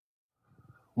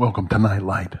Welcome to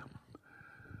Nightlight.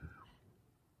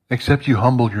 Except you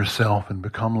humble yourself and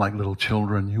become like little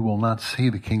children, you will not see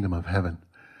the kingdom of heaven.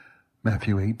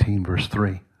 Matthew 18, verse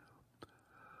 3.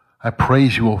 I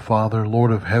praise you, O Father,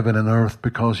 Lord of heaven and earth,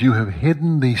 because you have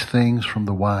hidden these things from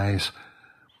the wise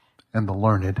and the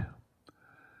learned,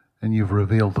 and you've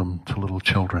revealed them to little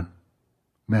children.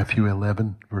 Matthew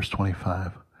 11, verse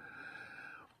 25.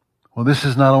 Well, this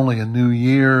is not only a new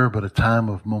year, but a time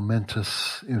of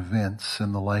momentous events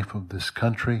in the life of this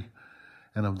country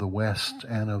and of the West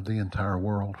and of the entire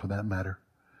world, for that matter.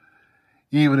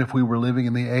 Even if we were living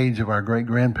in the age of our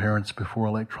great-grandparents before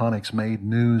electronics made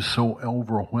news so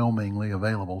overwhelmingly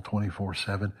available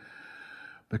 24/7,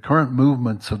 the current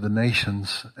movements of the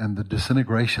nations and the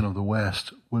disintegration of the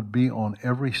West would be on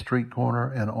every street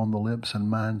corner and on the lips and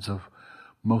minds of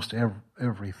most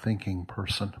every thinking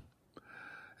person.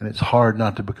 And it's hard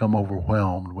not to become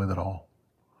overwhelmed with it all.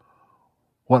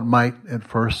 What might at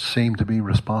first seem to be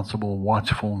responsible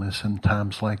watchfulness in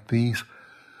times like these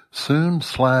soon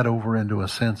slide over into a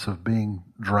sense of being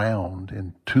drowned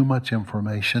in too much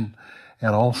information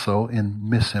and also in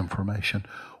misinformation.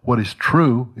 What is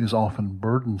true is often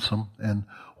burdensome, and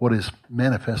what is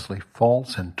manifestly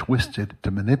false and twisted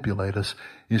to manipulate us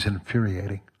is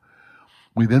infuriating.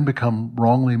 We then become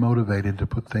wrongly motivated to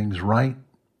put things right,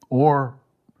 or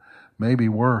maybe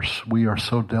worse, we are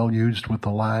so deluged with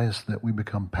the lies that we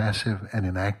become passive and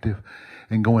inactive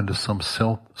and go into some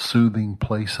self-soothing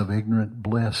place of ignorant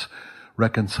bliss,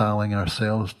 reconciling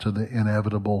ourselves to the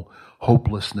inevitable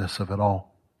hopelessness of it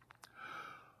all.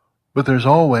 But there's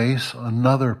always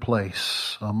another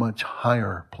place, a much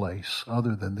higher place,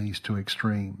 other than these two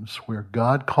extremes, where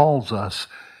God calls us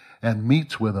and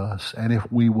meets with us, and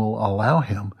if we will allow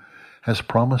Him, has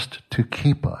promised to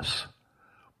keep us.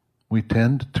 We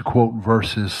tend to quote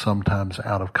verses sometimes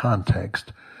out of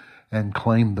context and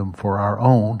claim them for our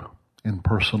own in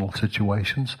personal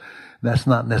situations. That's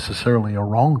not necessarily a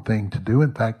wrong thing to do.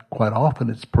 In fact, quite often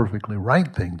it's a perfectly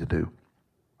right thing to do.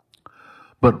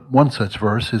 But one such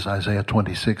verse is Isaiah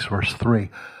 26, verse 3.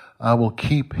 I will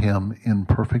keep him in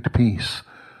perfect peace,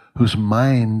 whose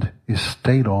mind is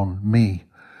stayed on me,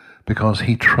 because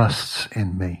he trusts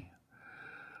in me.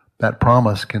 That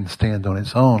promise can stand on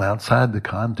its own outside the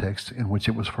context in which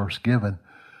it was first given.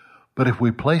 But if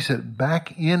we place it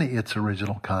back in its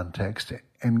original context,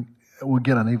 and we'll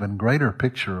get an even greater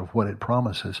picture of what it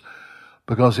promises,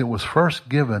 because it was first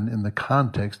given in the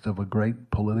context of a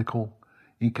great political,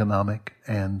 economic,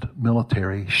 and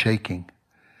military shaking.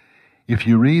 If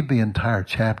you read the entire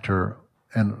chapter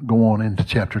and go on into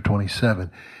chapter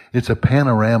 27, it's a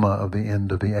panorama of the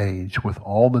end of the age, with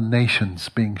all the nations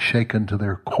being shaken to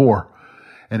their core.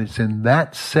 And it's in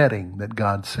that setting that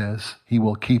God says He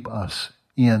will keep us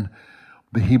in,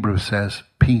 the Hebrew says,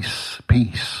 peace,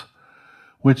 peace,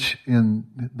 which in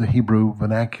the Hebrew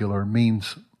vernacular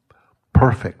means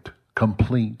perfect,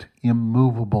 complete,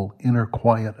 immovable, inner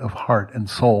quiet of heart and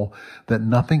soul that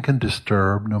nothing can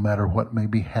disturb, no matter what may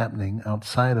be happening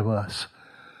outside of us.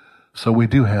 So we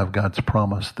do have God's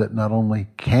promise that not only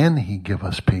can He give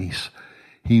us peace,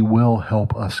 He will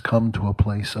help us come to a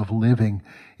place of living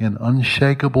in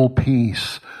unshakable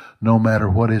peace, no matter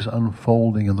what is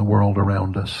unfolding in the world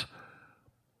around us.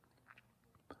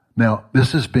 Now,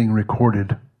 this is being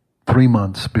recorded 3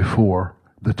 months before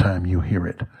the time you hear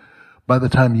it. By the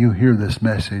time you hear this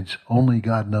message, only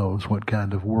God knows what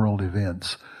kind of world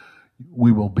events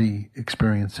we will be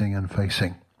experiencing and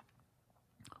facing.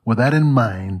 With that in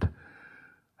mind,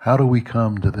 how do we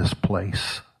come to this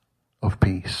place of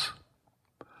peace?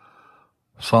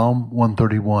 Psalm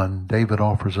 131, David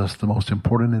offers us the most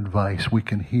important advice we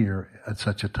can hear at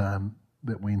such a time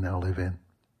that we now live in.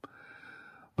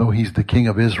 Though He's the King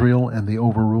of Israel and the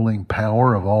overruling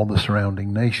power of all the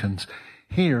surrounding nations,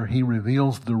 here He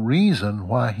reveals the reason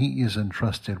why He is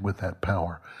entrusted with that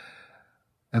power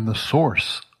and the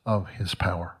source of His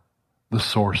power, the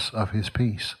source of His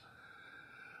peace.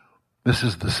 This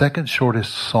is the second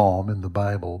shortest psalm in the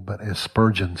Bible, but as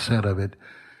Spurgeon said of it,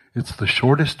 it's the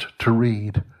shortest to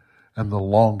read and the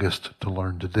longest to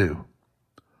learn to do.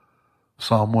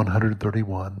 Psalm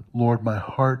 131, Lord, my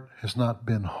heart has not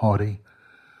been haughty,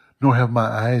 nor have my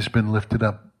eyes been lifted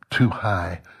up too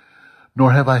high,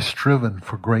 nor have I striven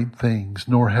for great things,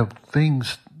 nor have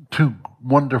things too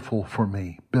wonderful for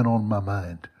me been on my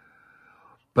mind.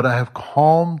 But I have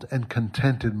calmed and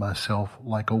contented myself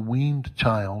like a weaned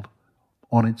child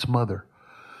on its mother.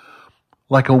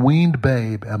 Like a weaned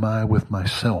babe am I with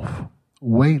myself.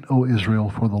 Wait, O Israel,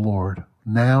 for the Lord,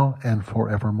 now and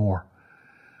forevermore.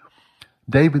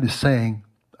 David is saying,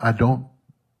 I don't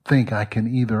think I can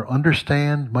either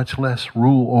understand, much less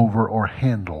rule over or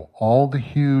handle all the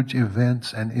huge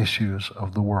events and issues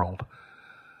of the world.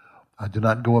 I do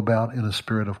not go about in a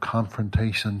spirit of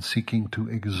confrontation, seeking to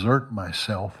exert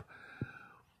myself,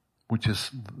 which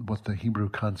is what the Hebrew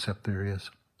concept there is.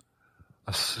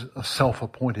 A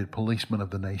self-appointed policeman of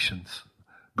the nations,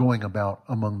 going about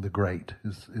among the great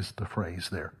is the phrase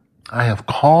there. I have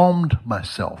calmed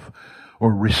myself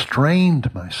or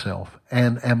restrained myself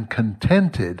and am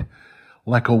contented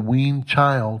like a weaned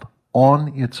child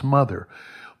on its mother.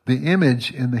 The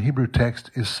image in the Hebrew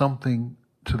text is something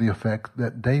to the effect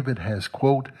that David has,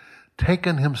 quote,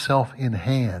 taken himself in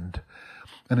hand,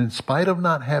 and in spite of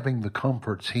not having the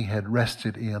comforts he had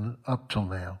rested in up till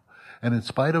now, and in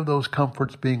spite of those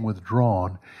comforts being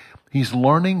withdrawn, he's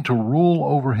learning to rule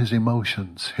over his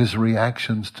emotions, his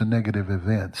reactions to negative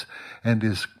events, and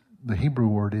the Hebrew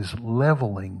word is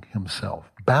leveling himself,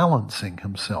 balancing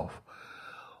himself,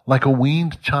 like a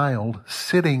weaned child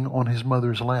sitting on his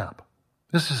mother's lap.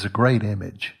 This is a great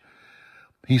image.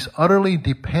 He's utterly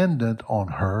dependent on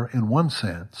her in one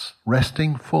sense,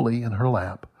 resting fully in her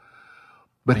lap,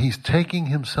 but he's taking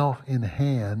himself in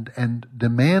hand and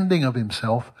demanding of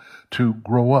himself to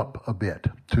grow up a bit,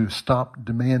 to stop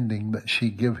demanding that she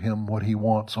give him what he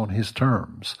wants on his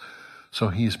terms. So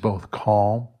he's both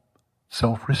calm,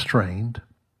 self-restrained,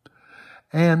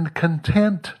 and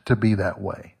content to be that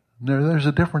way. There's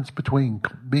a difference between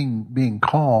being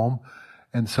calm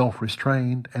and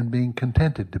self-restrained and being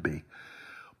contented to be.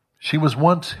 She was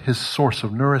once his source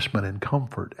of nourishment and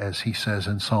comfort, as he says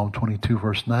in Psalm 22,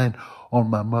 verse 9, on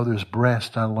my mother's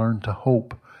breast I learned to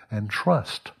hope and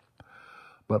trust.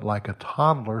 But like a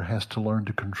toddler has to learn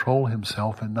to control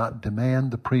himself and not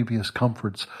demand the previous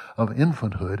comforts of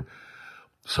infanthood,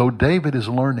 so David is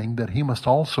learning that he must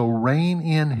also rein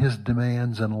in his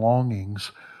demands and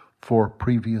longings for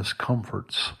previous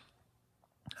comforts.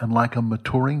 And like a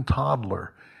maturing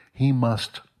toddler, he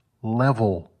must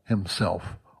level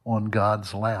himself on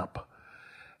God's lap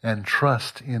and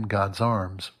trust in God's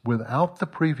arms without the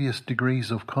previous degrees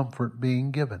of comfort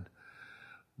being given.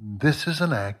 This is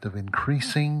an act of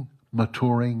increasing,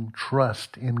 maturing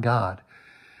trust in God.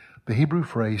 The Hebrew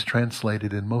phrase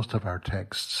translated in most of our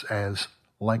texts as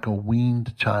like a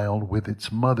weaned child with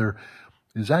its mother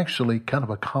is actually kind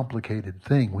of a complicated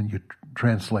thing when you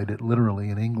translate it literally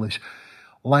in English.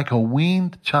 Like a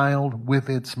weaned child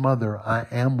with its mother, I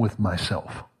am with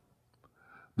myself.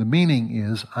 The meaning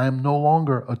is, I am no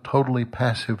longer a totally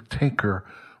passive taker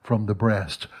from the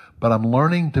breast, but I'm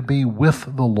learning to be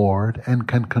with the Lord and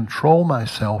can control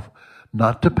myself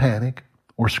not to panic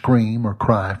or scream or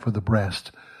cry for the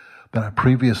breast that I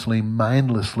previously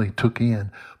mindlessly took in,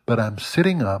 but I'm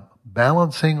sitting up,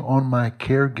 balancing on my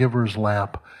caregiver's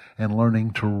lap and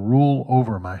learning to rule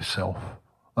over myself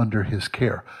under his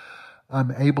care.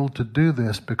 I'm able to do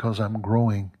this because I'm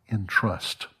growing in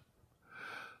trust.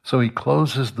 So he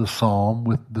closes the psalm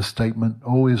with the statement,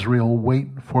 O Israel, wait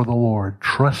for the Lord.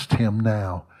 Trust him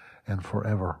now and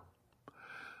forever.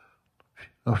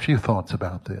 A few thoughts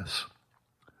about this.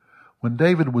 When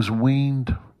David was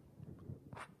weaned,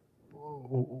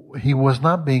 he was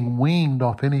not being weaned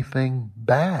off anything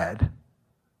bad.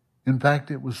 In fact,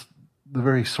 it was the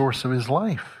very source of his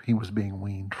life he was being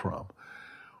weaned from.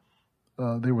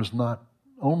 There was not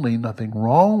only nothing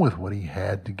wrong with what he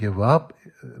had to give up,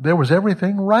 there was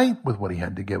everything right with what he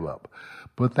had to give up.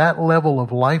 But that level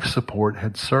of life support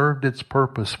had served its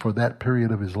purpose for that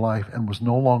period of his life and was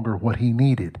no longer what he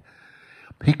needed.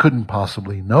 He couldn't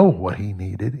possibly know what he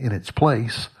needed in its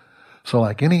place. So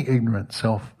like any ignorant,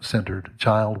 self-centered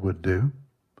child would do,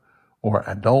 or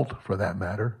adult for that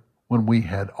matter, when we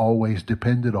had always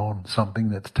depended on something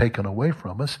that's taken away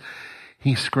from us,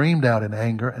 he screamed out in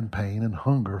anger and pain and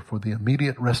hunger for the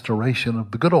immediate restoration of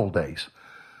the good old days.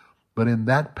 But in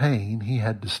that pain, he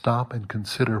had to stop and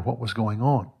consider what was going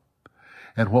on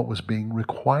and what was being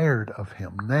required of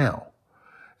him now.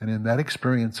 And in that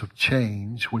experience of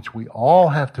change, which we all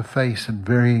have to face in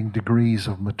varying degrees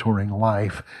of maturing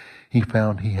life, he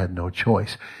found he had no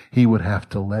choice. He would have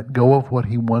to let go of what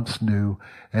he once knew,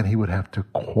 and he would have to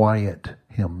quiet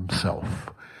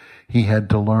himself. He had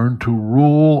to learn to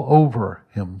rule over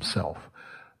himself.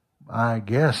 I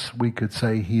guess we could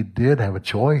say he did have a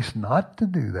choice not to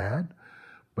do that,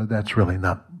 but that's really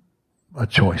not a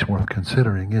choice worth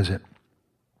considering, is it?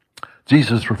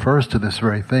 Jesus refers to this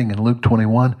very thing in Luke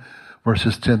 21,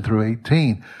 verses 10 through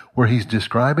 18, where he's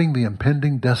describing the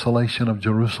impending desolation of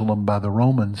Jerusalem by the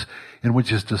Romans, in which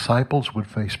his disciples would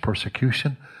face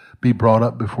persecution, be brought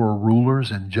up before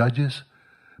rulers and judges,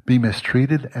 be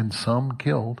mistreated, and some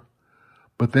killed.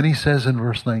 But then he says in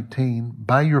verse 19,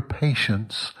 by your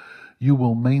patience, you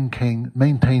will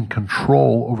maintain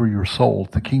control over your souls.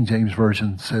 The King James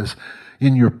Version says,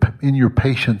 in your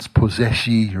patience possess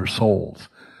ye your souls.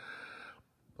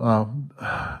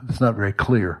 It's not very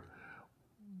clear.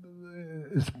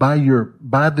 It's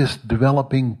by this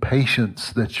developing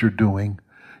patience that you're doing,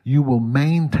 you will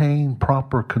maintain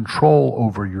proper control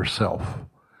over yourself.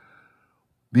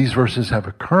 These verses have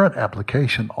a current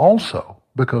application also,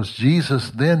 because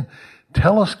Jesus then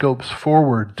telescopes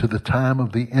forward to the time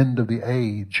of the end of the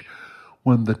age,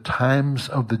 when the times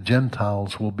of the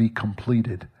Gentiles will be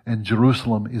completed and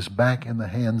Jerusalem is back in the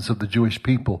hands of the Jewish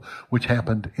people, which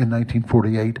happened in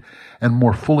 1948 and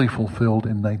more fully fulfilled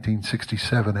in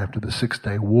 1967 after the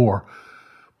Six-Day War.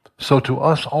 So to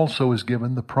us also is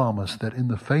given the promise that in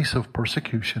the face of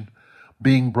persecution,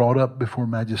 being brought up before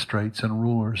magistrates and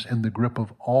rulers in the grip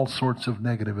of all sorts of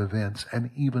negative events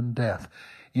and even death,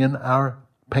 in our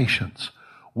patience,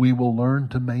 we will learn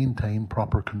to maintain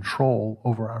proper control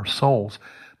over our souls.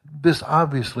 This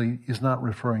obviously is not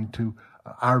referring to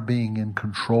our being in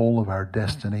control of our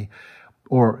destiny,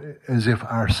 or as if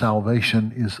our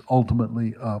salvation is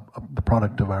ultimately the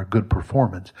product of our good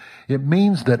performance. It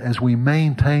means that as we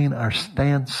maintain our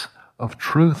stance of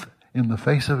truth in the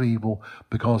face of evil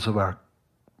because of our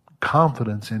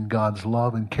confidence in God's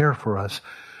love and care for us,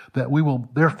 that we will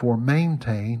therefore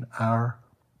maintain our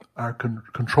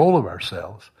control of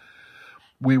ourselves.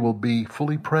 We will be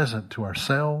fully present to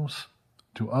ourselves,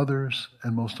 to others,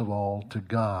 and most of all to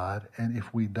God. And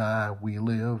if we die, we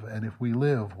live. And if we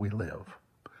live, we live.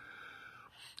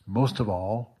 Most of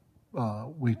all,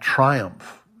 we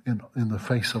triumph in the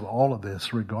face of all of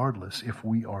this, regardless if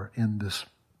we are in this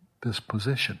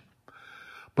position.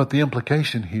 But the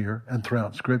implication here and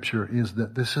throughout Scripture is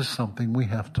that this is something we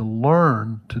have to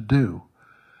learn to do.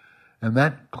 And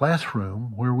that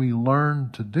classroom where we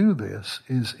learn to do this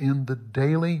is in the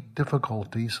daily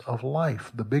difficulties of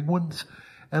life, the big ones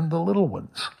and the little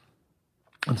ones.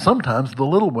 And sometimes the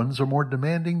little ones are more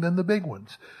demanding than the big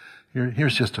ones.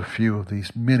 Here's just a few of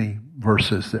these many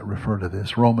verses that refer to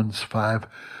this. Romans 5,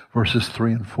 verses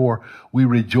 3 and 4. We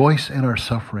rejoice in our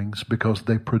sufferings because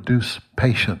they produce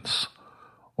patience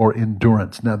or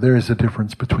endurance. Now, there is a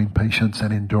difference between patience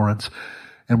and endurance,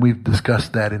 and we've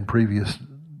discussed that in previous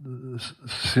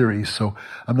series, so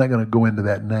I'm not going to go into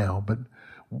that now, but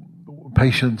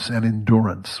patience and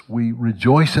endurance. We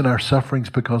rejoice in our sufferings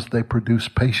because they produce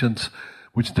patience,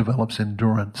 which develops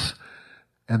endurance,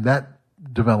 and that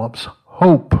develops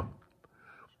hope.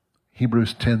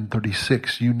 Hebrews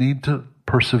 10:36, you need to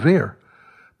persevere,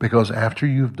 because after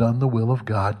you've done the will of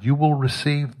God, you will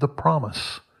receive the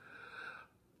promise.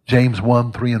 James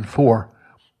 1:3 and 4,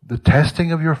 the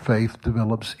testing of your faith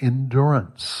develops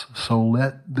endurance. So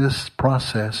let this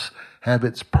process have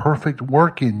its perfect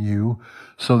work in you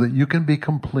so that you can be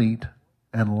complete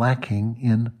and lacking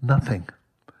in nothing.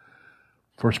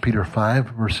 1 Peter 5,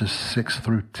 verses 6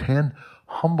 through 10,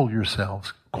 humble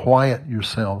yourselves, quiet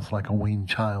yourselves like a weaned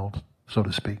child, so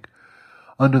to speak,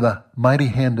 under the mighty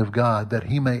hand of God, that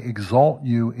he may exalt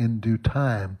you in due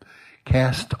time.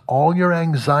 Cast all your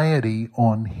anxiety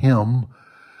on him,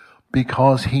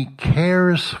 because he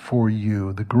cares for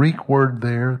you. The Greek word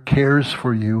there, cares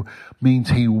for you, means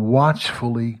he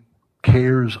watchfully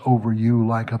cares over you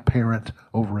like a parent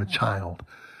over a child.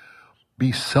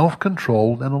 Be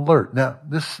self-controlled and alert. Now,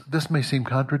 this may seem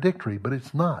contradictory, but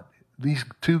it's not. These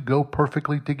two go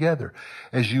perfectly together.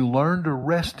 As you learn to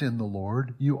rest in the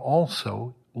Lord, you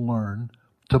also learn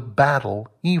to battle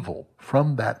evil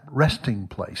from that resting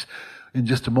place. In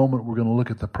just a moment, we're going to look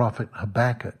at the prophet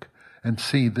Habakkuk and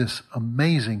see this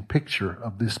amazing picture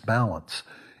of this balance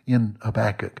in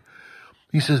Habakkuk.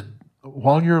 He says,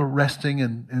 while you're resting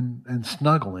and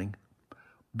snuggling,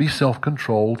 be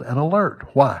self-controlled and alert.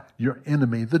 Why? Your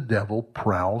enemy, the devil,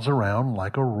 prowls around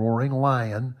like a roaring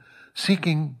lion,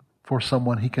 seeking for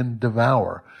someone he can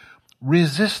devour.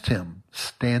 Resist him,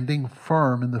 standing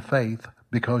firm in the faith,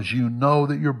 because you know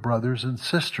that your brothers and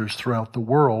sisters throughout the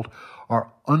world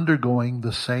are undergoing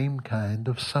the same kind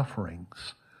of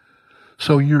sufferings.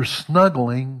 So you're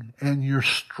snuggling and you're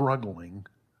struggling.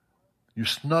 You're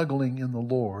snuggling in the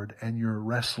Lord and you're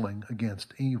wrestling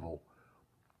against evil.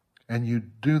 And you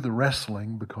do the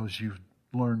wrestling because you've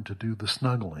learned to do the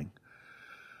snuggling.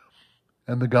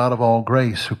 And the God of all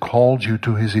grace, who called you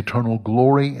to his eternal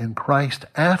glory in Christ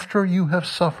after you have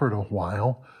suffered a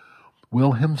while,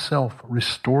 will himself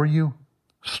restore you,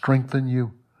 strengthen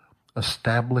you,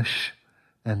 establish,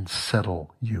 and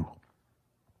settle you.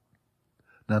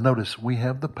 Now notice, we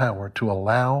have the power to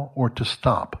allow or to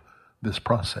stop this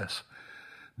process.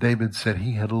 David said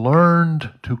he had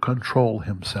learned to control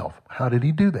himself. How did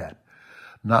he do that?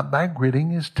 Not by gritting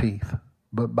his teeth,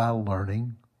 but by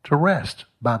learning to rest,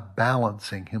 by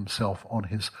balancing himself on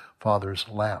his Father's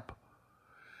lap.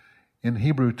 In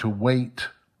Hebrew, to wait,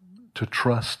 to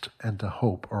trust, and to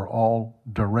hope are all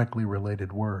directly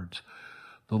related words.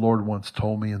 The Lord once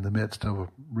told me in the midst of a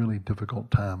really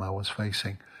difficult time I was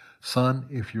facing, son,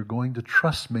 if you're going to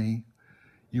trust me,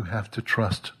 you have to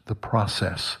trust the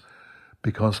process,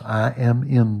 because I am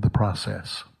in the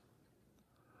process.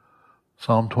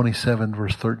 Psalm 27,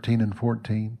 verse 13 and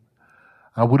 14.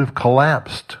 I would have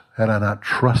collapsed had I not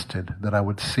trusted that I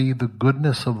would see the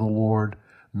goodness of the Lord,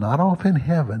 not off in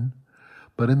heaven,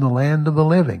 but in the land of the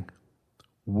living.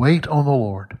 Wait on the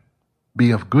Lord.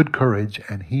 Be of good courage,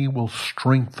 and he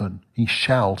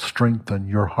shall strengthen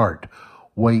your heart.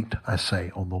 Wait, I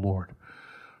say, on the Lord.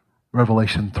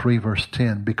 Revelation 3, verse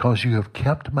 10, because you have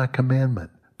kept my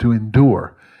commandment to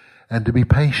endure and to be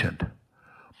patient,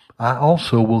 I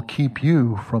also will keep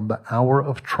you from the hour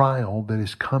of trial that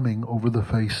is coming over the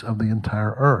face of the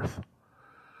entire earth.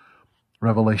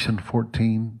 Revelation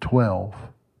 14:12,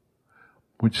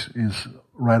 which is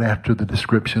right after the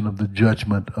description of the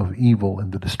judgment of evil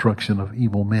and the destruction of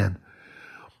evil men.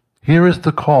 Here is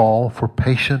the call for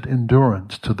patient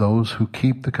endurance to those who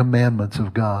keep the commandments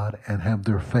of God and have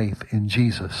their faith in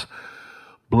Jesus.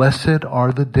 Blessed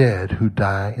are the dead who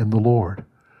die in the Lord,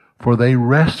 for they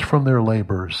rest from their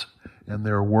labors, and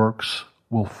their works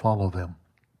will follow them.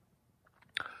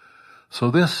 So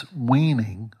this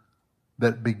weaning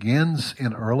that begins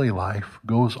in early life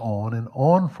goes on and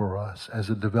on for us as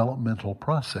a developmental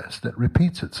process that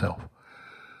repeats itself.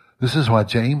 This is why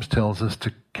James tells us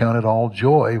to count it all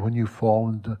joy when you fall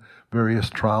into various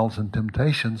trials and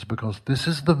temptations, because this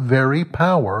is the very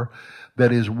power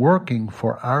that is working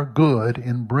for our good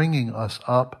in bringing us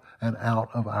up and out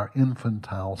of our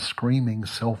infantile, screaming,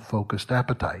 self-focused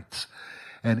appetites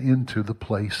and into the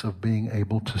place of being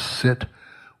able to sit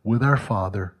with our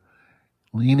Father,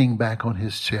 leaning back on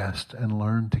his chest, and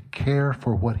learn to care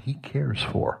for what he cares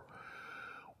for.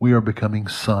 We are becoming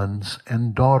sons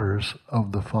and daughters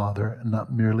of the Father,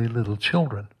 not merely little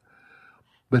children.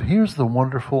 But here's the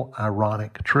wonderful,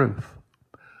 ironic truth.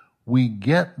 We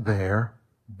get there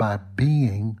by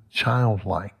being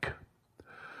childlike.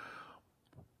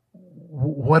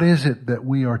 What is it that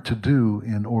we are to do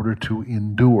in order to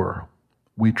endure?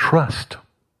 We trust.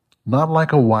 Not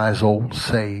like a wise old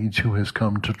sage who has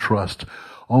come to trust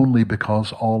only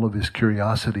because all of his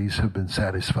curiosities have been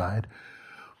satisfied.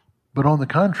 But on the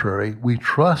contrary, we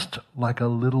trust like a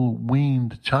little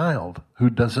weaned child who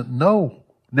doesn't know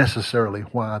necessarily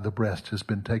why the breast has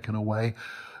been taken away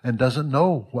and doesn't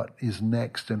know what is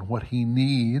next and what he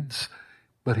needs,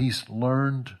 but he's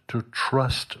learned to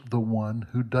trust the one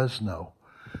who does know.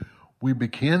 We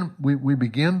begin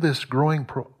this growing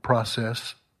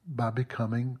process by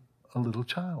becoming a little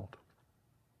child.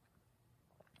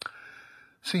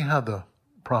 See how the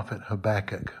prophet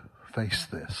Habakkuk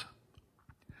faced this.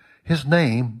 His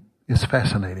name is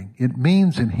fascinating. It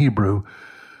means in Hebrew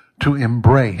to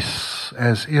embrace,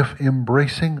 as if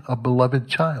embracing a beloved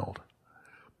child.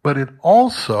 But it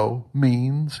also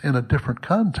means, in a different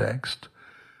context,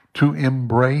 to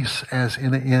embrace as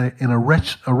in a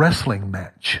wrestling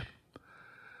match.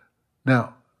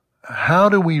 Now, how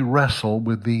do we wrestle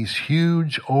with these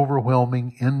huge,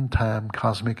 overwhelming, end-time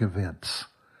cosmic events?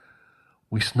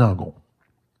 We snuggle.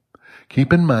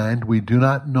 Keep in mind, we do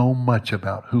not know much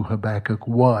about who Habakkuk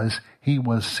was. He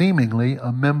was seemingly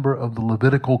a member of the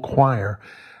Levitical choir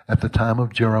at the time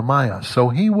of Jeremiah. So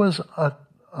he was a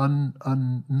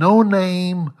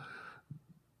no-name,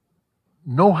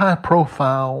 no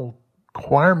high-profile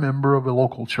choir member of a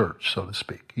local church, so to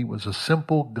speak. He was a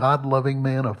simple, God-loving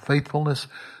man of faithfulness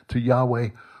to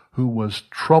Yahweh who was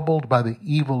troubled by the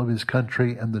evil of his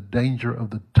country and the danger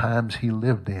of the times he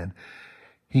lived in.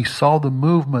 He saw the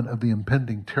movement of the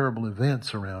impending terrible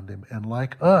events around him, and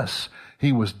like us,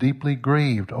 he was deeply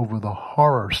grieved over the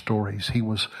horror stories he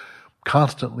was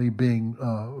constantly being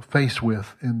faced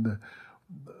with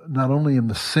not only in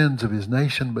the sins of his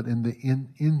nation, but in the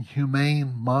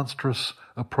inhumane, monstrous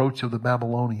approach of the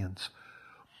Babylonians,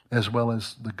 as well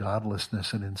as the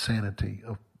godlessness and insanity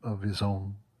of his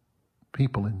own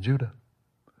people in Judah.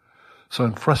 So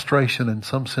in frustration and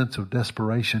some sense of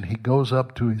desperation, he goes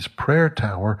up to his prayer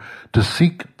tower to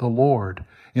seek the Lord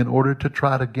in order to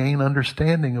try to gain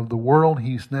understanding of the world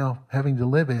he's now having to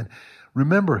live in.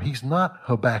 Remember, he's not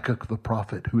Habakkuk the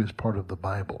prophet who is part of the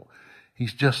Bible.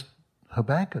 He's just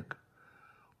Habakkuk,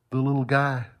 the little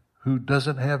guy who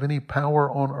doesn't have any power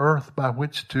on earth by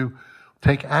which to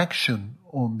take action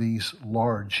on these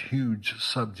large, huge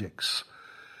subjects.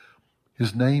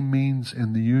 His name means,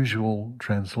 in the usual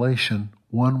translation,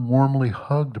 one warmly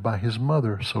hugged by his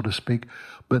mother, so to speak.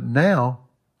 But now,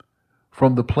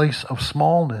 from the place of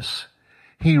smallness,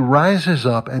 he rises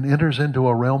up and enters into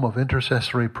a realm of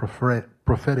intercessory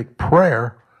prophetic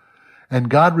prayer, and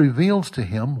God reveals to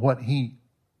him what he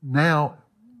now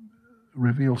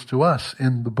reveals to us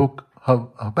in the book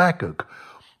of Habakkuk,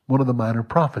 one of the minor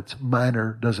prophets.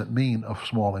 Minor doesn't mean of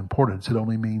small importance. It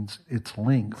only means its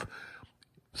length.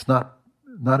 It's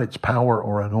not its power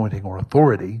or anointing or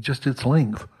authority, just its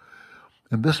length.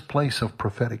 In this place of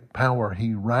prophetic power,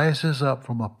 he rises up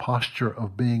from a posture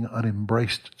of being an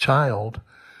embraced child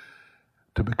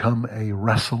to become a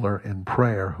wrestler in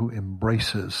prayer who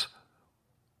embraces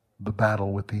the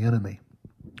battle with the enemy.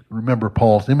 Remember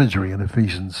Paul's imagery in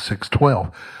Ephesians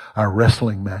 6:12. Our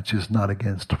wrestling match is not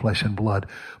against flesh and blood,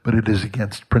 but it is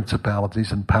against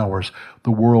principalities and powers,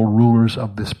 the world rulers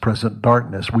of this present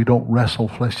darkness. We don't wrestle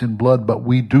flesh and blood, but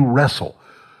we do wrestle.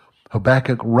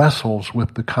 Habakkuk wrestles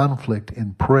with the conflict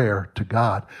in prayer to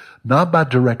God, not by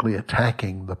directly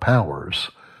attacking the powers,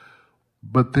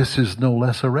 but this is no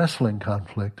less a wrestling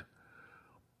conflict.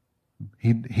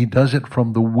 He does it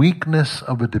from the weakness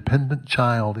of a dependent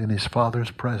child in his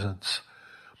father's presence.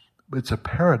 It's a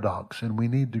paradox, and we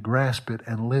need to grasp it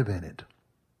and live in it.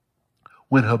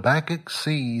 When Habakkuk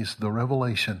sees the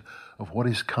revelation of what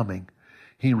is coming,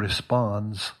 he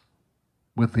responds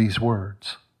with these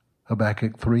words.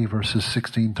 Habakkuk 3, verses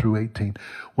 16 through 18.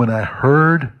 When I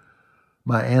heard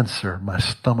my answer, my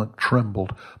stomach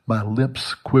trembled, my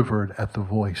lips quivered at the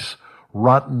voice.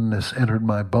 Rottenness entered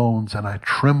my bones, and I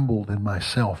trembled in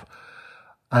myself.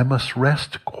 I must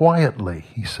rest quietly,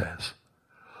 he says.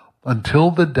 Until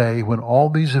the day when all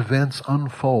these events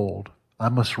unfold, I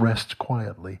must rest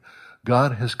quietly.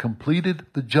 God has completed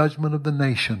the judgment of the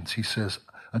nations, he says.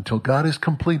 Until God has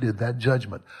completed that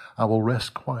judgment, I will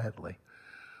rest quietly.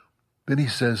 Then he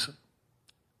says,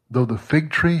 though the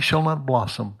fig tree shall not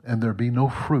blossom, and there be no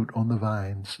fruit on the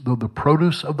vines, though the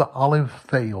produce of the olive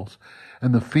fails,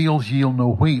 and the fields yield no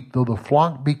wheat, though the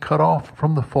flock be cut off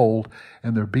from the fold,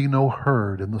 and there be no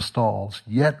herd in the stalls,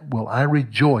 yet will I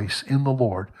rejoice in the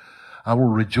Lord. I will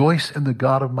rejoice in the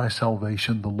God of my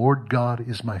salvation. The Lord God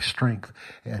is my strength,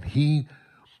 and he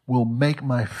will make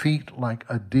my feet like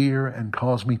a deer and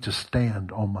cause me to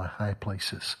stand on my high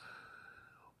places.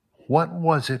 What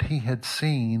was it he had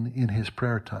seen in his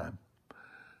prayer time?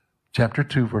 Chapter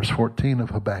 2, verse 14 of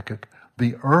Habakkuk.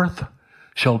 The earth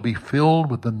shall be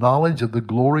filled with the knowledge of the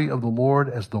glory of the Lord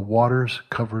as the waters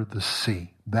cover the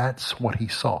sea. That's what he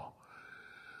saw.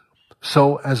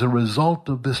 So as a result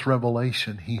of this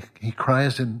revelation, he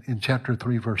cries in chapter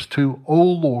 3, verse 2, O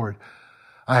Lord,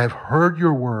 I have heard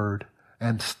your word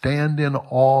and stand in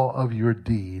awe of your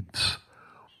deeds.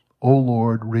 O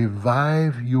Lord,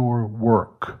 revive your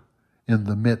work in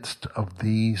the midst of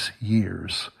these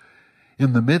years.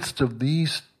 In the midst of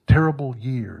these terrible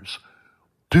years,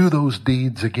 do those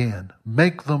deeds again.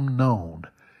 Make them known.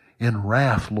 In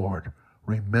wrath, Lord,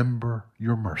 remember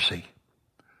your mercy.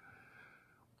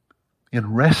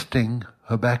 In resting,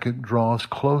 Habakkuk draws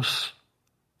close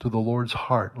to the Lord's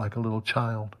heart like a little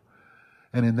child.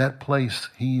 And in that place,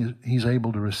 he's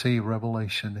able to receive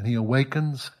revelation. And he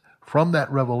awakens from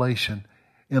that revelation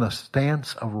in a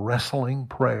stance of wrestling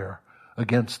prayer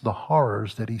against the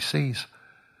horrors that he sees.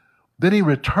 Then he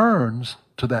returns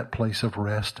to that place of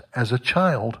rest as a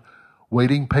child,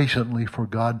 waiting patiently for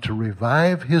God to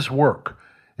revive his work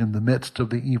in the midst of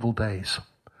the evil days.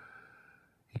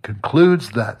 He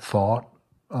concludes that thought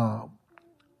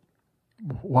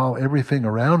while everything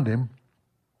around him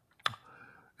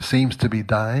seems to be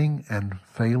dying and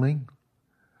failing,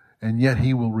 and yet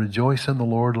he will rejoice in the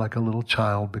Lord like a little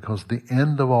child, because the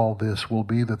end of all this will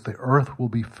be that the earth will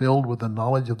be filled with the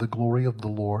knowledge of the glory of the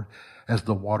Lord as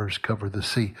the waters cover the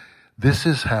sea. This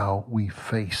is how we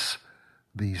face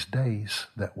these days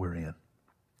that we're in.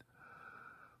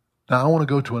 Now I want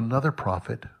to go to another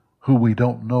prophet who we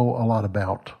don't know a lot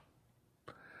about.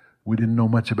 We didn't know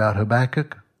much about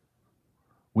Habakkuk.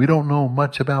 We don't know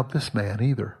much about this man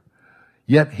either.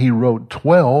 Yet he wrote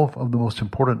 12 of the most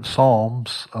important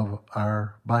Psalms of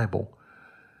our Bible.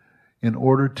 In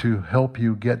order to help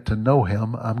you get to know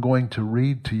him, I'm going to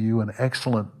read to you an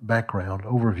excellent background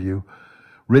overview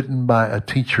written by a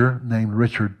teacher named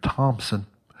Richard Thompson,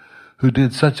 who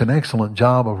did such an excellent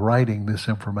job of writing this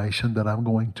information that I'm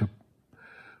going to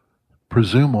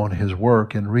presume on his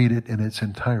work and read it in its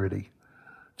entirety.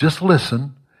 Just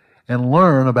listen and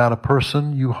learn about a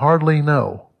person you hardly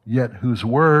know, yet whose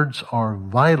words are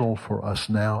vital for us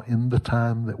now in the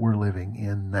time that we're living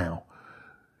in now.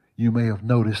 You may have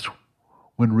noticed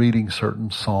when reading certain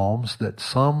psalms that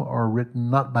some are written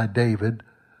not by David,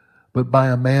 but by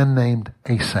a man named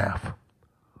Asaph.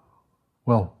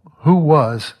 Well, who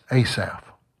was Asaph?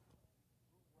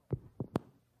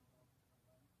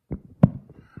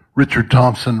 Richard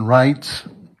Thompson writes,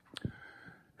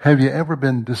 have you ever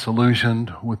been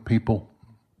disillusioned with people?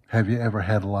 Have you ever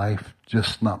had life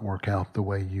just not work out the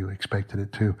way you expected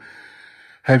it to?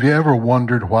 Have you ever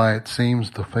wondered why it seems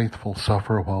the faithful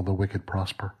suffer while the wicked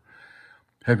prosper?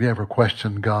 Have you ever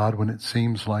questioned God when it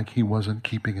seems like He wasn't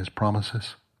keeping His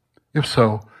promises? If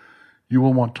so, you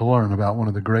will want to learn about one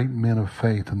of the great men of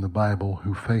faith in the Bible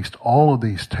who faced all of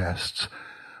these tests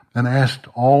and asked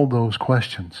all those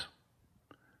questions.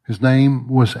 His name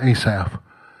was Asaph.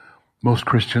 Most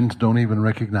Christians don't even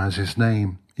recognize his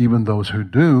name. Even those who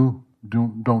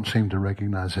don't seem to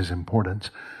recognize his importance.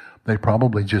 They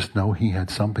probably just know he had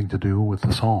something to do with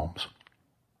the Psalms.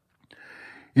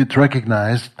 It's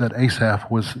recognized that Asaph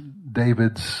was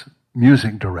David's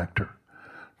music director.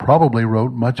 Probably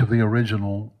wrote much of the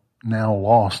original, now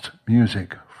lost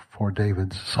music for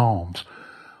David's Psalms.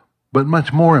 But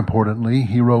much more importantly,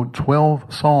 he wrote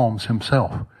 12 Psalms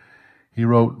himself. He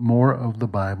wrote more of the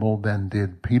Bible than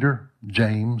did Peter,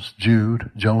 James,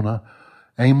 Jude, Jonah,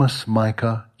 Amos,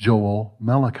 Micah, Joel,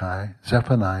 Malachi,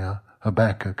 Zephaniah,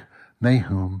 Habakkuk,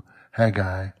 Nahum,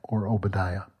 Haggai, or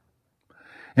Obadiah.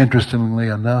 Interestingly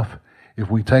enough, if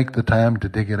we take the time to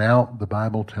dig it out, the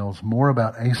Bible tells more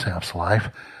about Asaph's life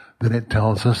than it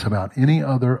tells us about any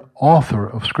other author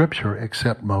of Scripture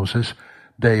except Moses,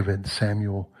 David,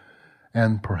 Samuel,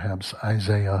 and perhaps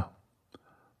Isaiah,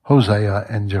 Hosea,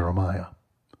 and Jeremiah.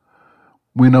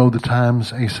 We know the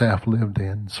times Asaph lived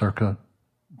in, circa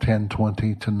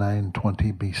 1020 to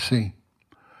 920 BC.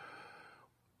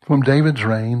 From David's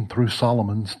reign through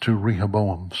Solomon's to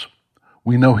Rehoboam's.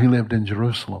 We know he lived in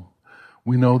Jerusalem.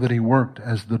 We know that he worked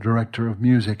as the director of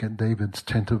music at David's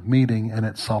tent of meeting and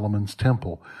at Solomon's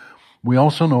temple. We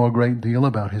also know a great deal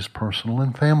about his personal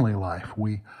and family life.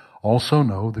 We also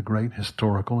know the great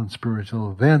historical and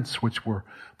spiritual events which were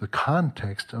the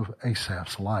context of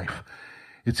Asaph's life.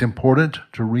 It's important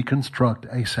to reconstruct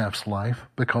Asaph's life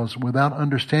because without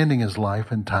understanding his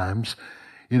life and times,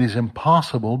 it is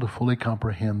impossible to fully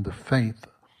comprehend the faith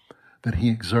that he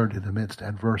exerted amidst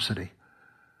adversity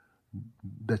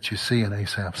that you see in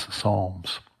Asaph's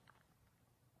Psalms.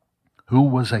 Who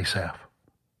was Asaph?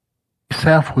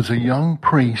 Asaph was a young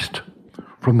priest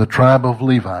from the tribe of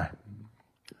Levi.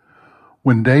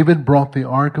 When David brought the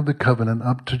Ark of the Covenant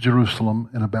up to Jerusalem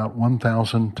in about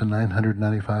 1000 to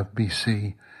 995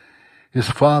 BC, his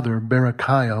father,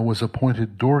 Berechiah, was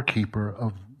appointed doorkeeper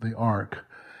of the Ark.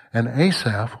 And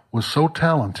Asaph was so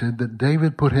talented that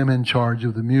David put him in charge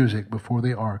of the music before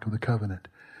the Ark of the Covenant.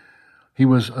 He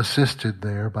was assisted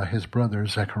there by his brother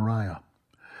Zechariah.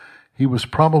 He was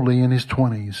probably in his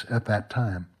 20s at that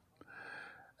time.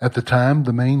 At the time,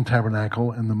 the main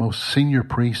tabernacle and the most senior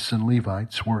priests and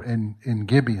Levites were in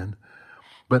Gibeon,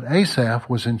 but Asaph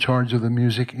was in charge of the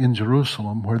music in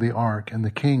Jerusalem where the Ark and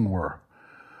the king were.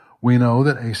 We know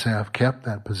that Asaph kept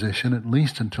that position at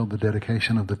least until the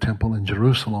dedication of the temple in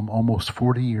Jerusalem almost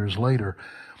 40 years later.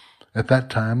 At that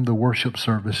time, the worship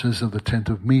services of the tent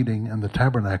of meeting and the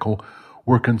tabernacle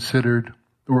were considered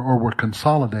or were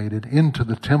consolidated into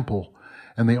the temple,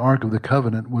 and the Ark of the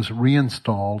Covenant was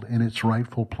reinstalled in its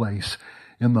rightful place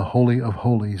in the Holy of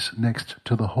Holies next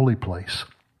to the holy place.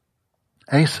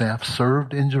 Asaph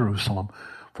served in Jerusalem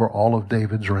for all of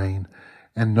David's reign,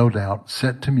 and no doubt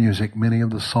set to music many of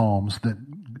the psalms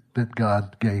that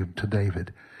God gave to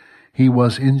David. He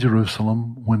was in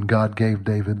Jerusalem when God gave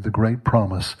David the great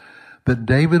promise that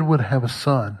David would have a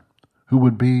son who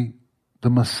would be the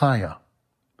Messiah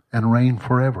and reign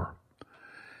forever.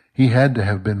 He had to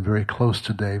have been very close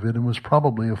to David and was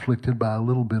probably afflicted by a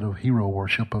little bit of hero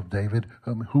worship of David,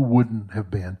 who wouldn't have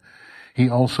been. He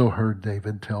also heard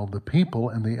David tell the people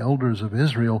and the elders of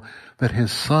Israel that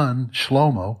his son,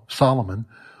 Solomon,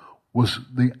 was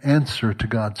the answer to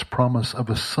God's promise of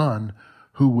a son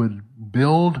who would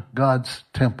build God's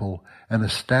temple and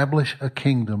establish a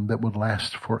kingdom that would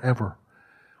last forever.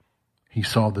 He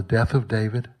saw the death of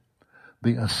David,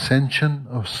 the ascension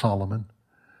of Solomon,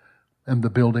 and the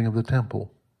building of the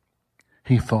temple.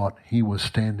 He thought he was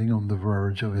standing on the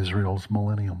verge of Israel's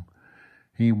millennium.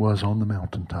 He was on the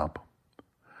mountaintop.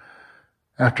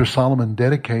 After Solomon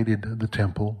dedicated the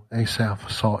temple,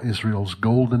 Asaph saw Israel's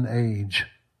golden age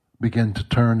begin to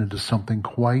turn into something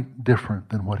quite different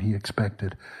than what he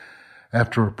expected.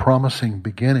 After a promising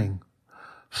beginning,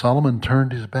 Solomon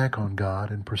turned his back on God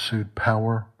and pursued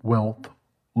power, wealth,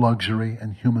 luxury,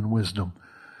 and human wisdom,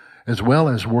 as well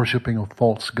as worshiping of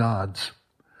false gods.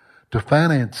 To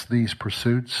finance these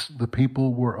pursuits, the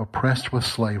people were oppressed with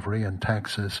slavery and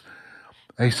taxes.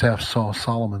 Asaph saw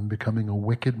Solomon becoming a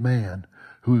wicked man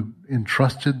who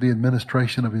entrusted the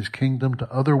administration of his kingdom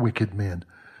to other wicked men.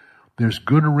 There's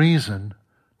good reason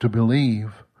to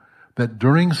believe that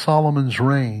during Solomon's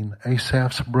reign,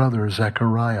 Asaph's brother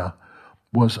Zechariah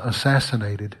was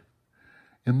assassinated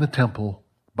in the temple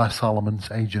by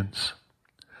Solomon's agents.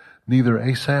 Neither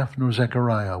Asaph nor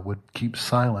Zechariah would keep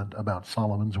silent about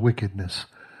Solomon's wickedness.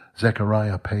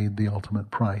 Zechariah paid the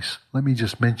ultimate price. Let me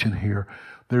just mention here,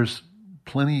 there's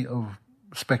plenty of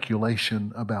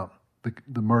speculation about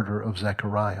the murder of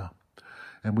Zechariah.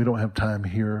 And we don't have time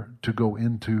here to go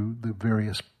into the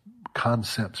various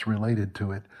concepts related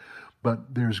to it.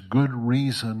 But there's good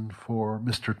reason for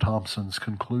Mr. Thompson's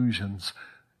conclusions,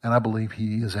 and I believe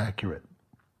he is accurate.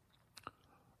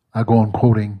 I go on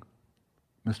quoting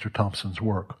Mr. Thompson's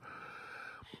work.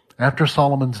 After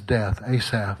Solomon's death,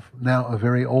 Asaph, now a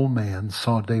very old man,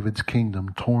 saw David's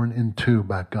kingdom torn in two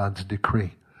by God's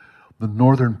decree. The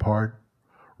northern part,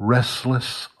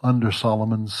 restless under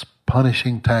Solomon's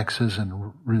punishing taxes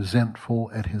and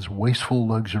resentful at his wasteful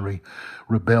luxury,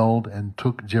 rebelled and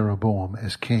took Jeroboam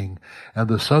as king. And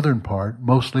the southern part,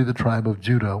 mostly the tribe of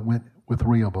Judah, went with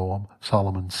Rehoboam,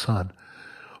 Solomon's son.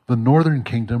 The northern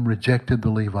kingdom rejected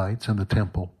the Levites and the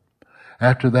temple.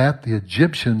 After that, the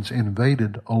Egyptians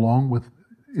invaded along with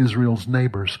Israel's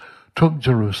neighbors, took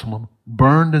Jerusalem,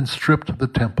 burned and stripped the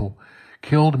temple,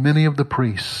 killed many of the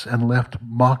priests, and left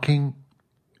mocking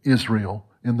Israel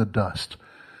in the dust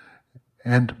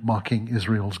and mocking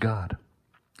Israel's God.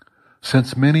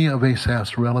 Since many of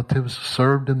Asaph's relatives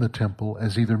served in the temple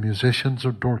as either musicians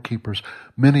or doorkeepers,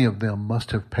 many of them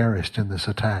must have perished in this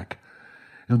attack.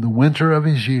 In the winter of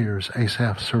his years,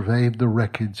 Asaph surveyed the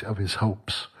wreckage of his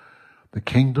hopes. The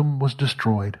kingdom was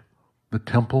destroyed. The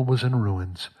temple was in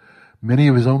ruins. Many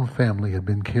of his own family had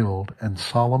been killed, and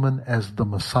Solomon, as the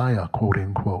Messiah, quote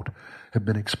unquote, had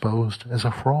been exposed as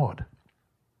a fraud.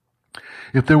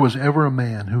 If there was ever a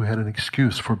man who had an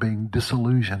excuse for being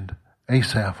disillusioned,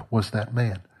 Asaph was that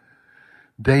man.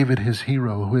 David, his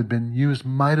hero, who had been used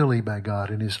mightily by God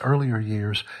in his earlier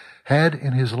years, had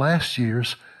in his last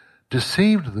years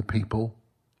deceived the people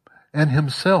and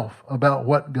himself about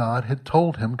what God had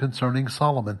told him concerning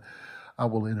Solomon. I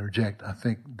will interject, I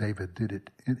think David did it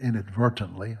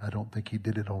inadvertently. I don't think he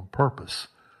did it on purpose.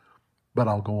 But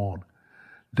I'll go on.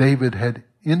 David had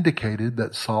indicated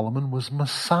that Solomon was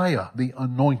Messiah, the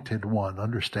anointed one,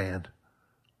 understand,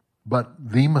 but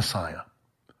the Messiah.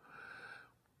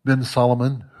 Then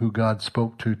Solomon, who God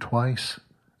spoke to twice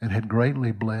and had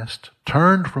greatly blessed,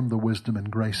 turned from the wisdom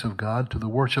and grace of God to the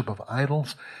worship of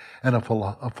idols and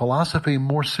a philosophy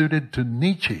more suited to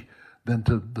Nietzsche than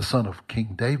to the son of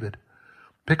King David.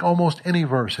 Pick almost any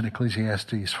verse in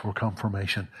Ecclesiastes for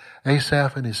confirmation.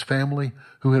 Asaph and his family,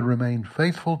 who had remained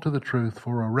faithful to the truth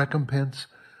for a recompense,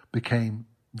 became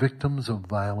victims of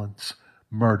violence,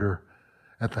 murder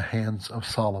at the hands of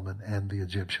Solomon and the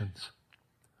Egyptians.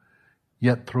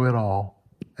 Yet through it all,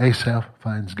 Asaph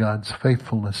finds God's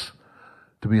faithfulness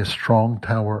to be a strong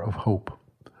tower of hope.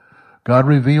 God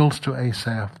reveals to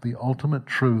Asaph the ultimate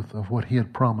truth of what he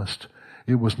had promised.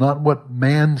 It was not what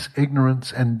man's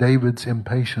ignorance and David's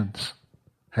impatience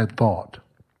had thought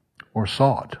or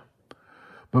sought,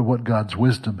 but what God's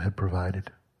wisdom had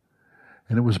provided.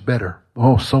 And it was better.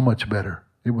 Oh, so much better.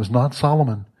 It was not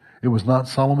Solomon. It was not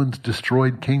Solomon's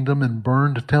destroyed kingdom and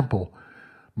burned temple.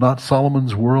 Not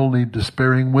Solomon's worldly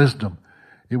despairing wisdom.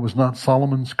 It was not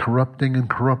Solomon's corrupting and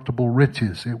corruptible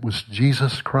riches. It was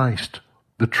Jesus Christ,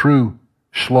 the true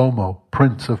Shlomo,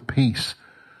 Prince of Peace,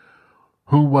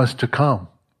 who was to come.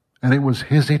 And it was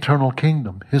his eternal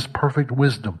kingdom, his perfect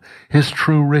wisdom, his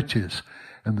true riches,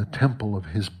 and the temple of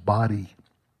his body.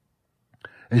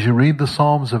 As you read the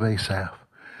Psalms of Asaph,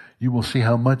 you will see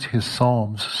how much his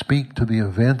Psalms speak to the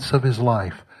events of his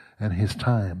life and his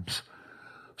times.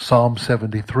 Psalm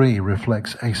 73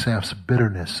 reflects Asaph's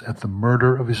bitterness at the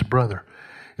murder of his brother.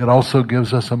 It also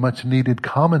gives us a much needed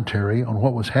commentary on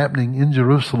what was happening in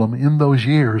Jerusalem in those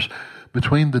years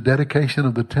between the dedication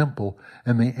of the temple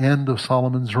and the end of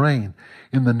Solomon's reign.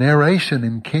 In the narration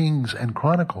in Kings and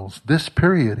Chronicles, this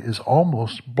period is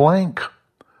almost blank.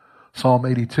 Psalm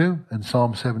 82 and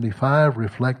Psalm 75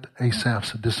 reflect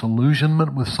Asaph's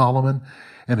disillusionment with Solomon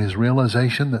and his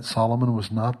realization that Solomon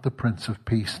was not the Prince of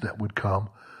Peace that would come.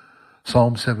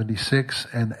 Psalm 76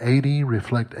 and 80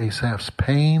 reflect Asaph's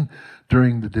pain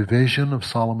during the division of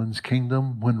Solomon's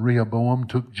kingdom when Rehoboam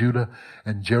took Judah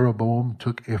and Jeroboam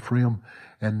took Ephraim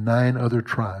and 9 other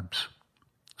tribes.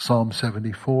 Psalm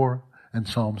 74 and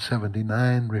Psalm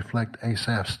 79 reflect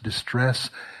Asaph's distress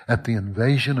at the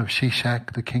invasion of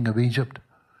Shishak, the king of Egypt.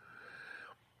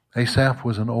 Asaph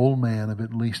was an old man of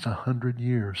at least 100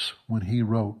 years when he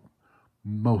wrote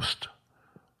most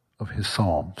of his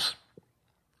psalms.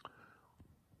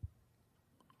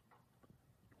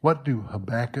 What do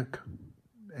Habakkuk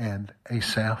and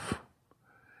Asaph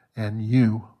and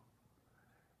you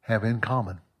have in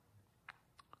common?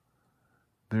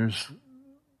 There's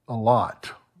a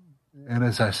lot. And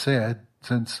as I said,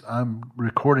 since I'm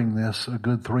recording this a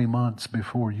good 3 months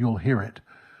before you'll hear it,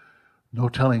 no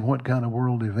telling what kind of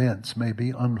world events may be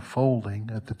unfolding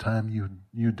at the time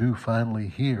you do finally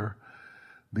hear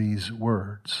these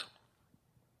words.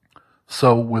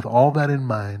 So with all that in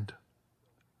mind,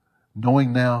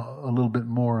 knowing now a little bit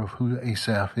more of who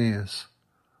Asaph is,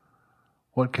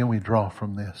 what can we draw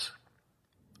from this?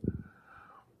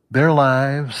 Their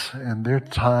lives and their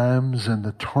times and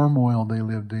the turmoil they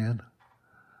lived in,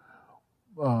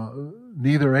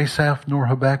 neither Asaph nor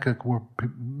Habakkuk were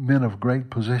men of great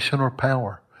position or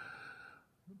power.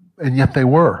 And yet they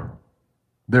were.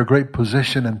 Their great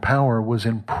position and power was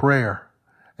in prayer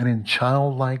and in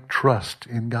childlike trust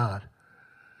in God.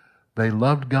 They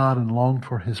loved God and longed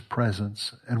for His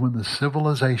presence. And when the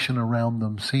civilization around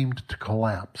them seemed to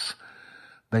collapse,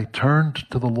 they turned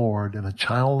to the Lord in a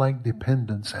childlike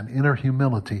dependence and inner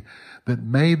humility that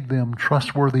made them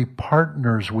trustworthy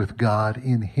partners with God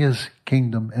in His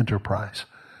kingdom enterprise.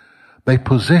 They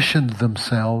positioned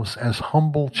themselves as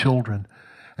humble children,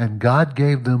 and God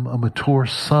gave them a mature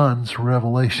son's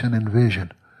revelation and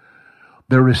vision.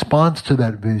 Their response to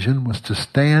that vision was to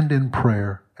stand in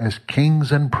prayer as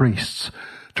kings and priests,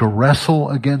 to wrestle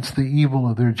against the evil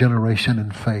of their generation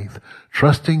in faith,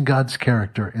 trusting God's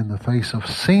character in the face of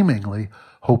seemingly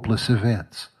hopeless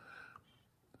events.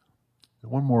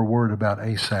 One more word about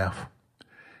Asaph.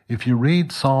 If you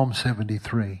read Psalm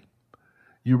 73,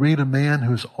 you read a man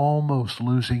who's almost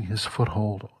losing his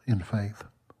foothold in faith.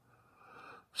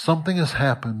 Something has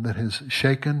happened that has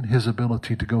shaken his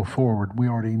ability to go forward. We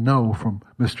already know from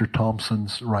Mr.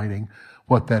 Thompson's writing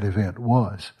what that event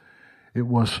was. It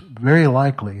was very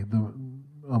likely,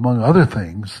 among other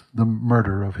things, the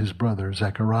murder of his brother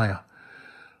Zechariah.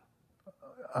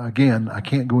 Again, I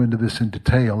can't go into this in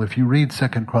detail. If you read 2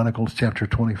 Chronicles chapter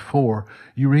 24,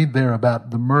 you read there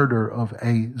about the murder of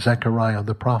a Zechariah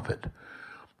the prophet.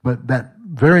 But that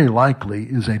very likely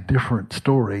is a different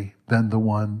story than the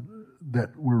one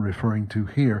that we're referring to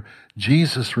here.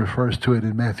 Jesus refers to it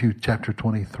in Matthew chapter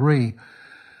 23.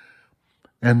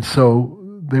 And so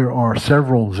there are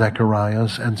several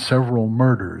Zechariahs and several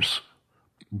murders.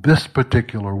 This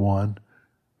particular one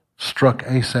struck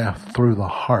Asaph through the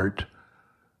heart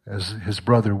as his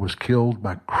brother was killed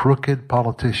by crooked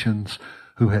politicians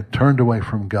who had turned away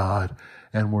from God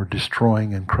and were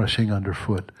destroying and crushing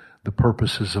underfoot the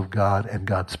purposes of God and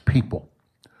God's people.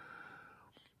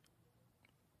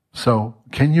 So,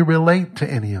 can you relate to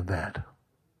any of that?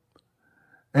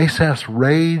 Asaph's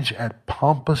rage at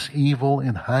pompous evil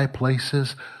in high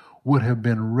places would have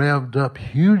been revved up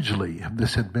hugely if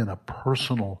this had been a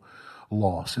personal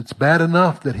loss. It's bad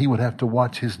enough that he would have to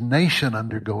watch his nation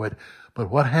undergo it, but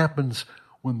what happens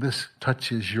when this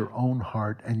touches your own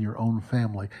heart and your own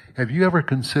family? Have you ever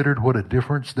considered what a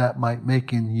difference that might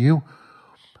make in you?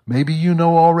 Maybe you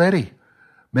know already.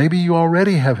 Maybe you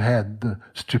already have had the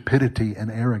stupidity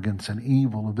and arrogance and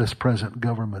evil of this present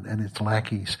government and its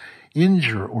lackeys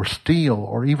injure or steal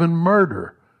or even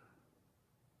murder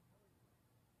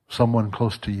someone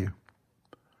close to you.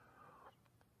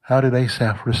 How did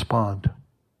Asaph respond?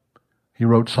 He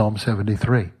wrote Psalm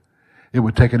 73. It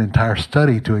would take an entire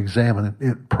study to examine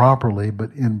it properly,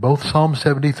 but in both Psalm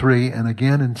 73 and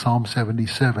again in Psalm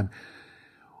 77,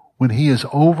 when he is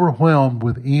overwhelmed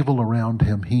with evil around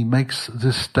him, he makes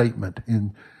this statement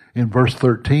in verse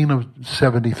 13 of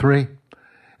 73,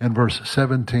 and verse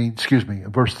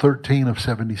 13 of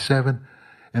 77,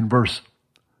 and verse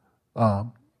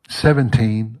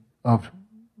 17 of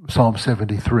Psalm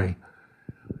 73.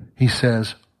 He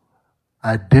says,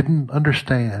 I didn't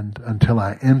understand until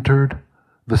I entered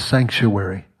the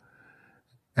sanctuary,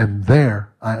 and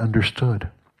there I understood.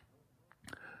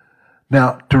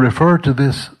 Now, to refer to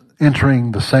this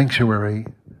entering the sanctuary,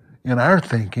 in our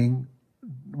thinking,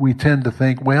 we tend to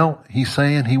think, well, he's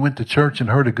saying he went to church and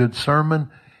heard a good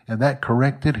sermon, and that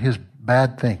corrected his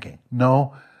bad thinking.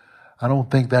 No, I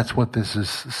don't think that's what this is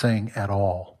saying at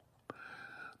all.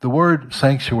 The word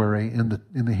sanctuary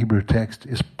in the Hebrew text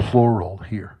is plural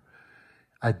here.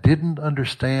 I didn't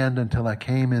understand until I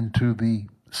came into the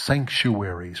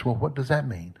sanctuaries. Well, what does that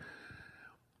mean?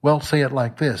 Well, say it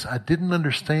like this. I didn't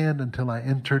understand until I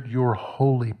entered your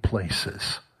holy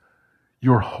places.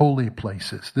 your holy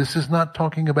places. This is not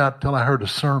talking about till I heard a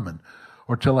sermon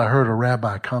or till I heard a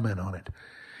rabbi comment on it.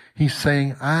 He's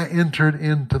saying, I entered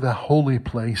into the holy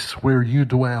place where you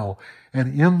dwell,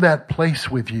 and in that place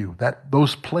with you,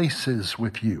 those places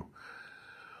with you,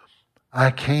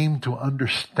 I came to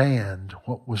understand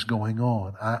what was going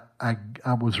on.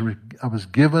 I was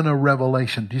given a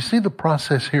revelation. Do you see the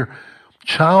process here?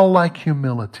 Childlike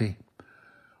humility,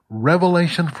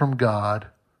 revelation from God,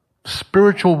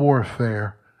 spiritual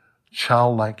warfare,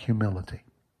 childlike humility.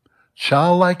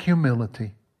 Childlike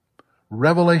humility,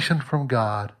 revelation from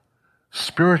God,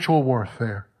 spiritual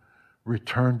warfare,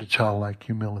 return to childlike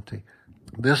humility.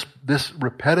 This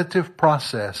repetitive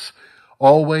process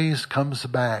always comes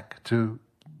back to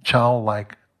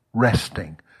childlike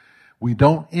resting. We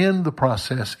don't end the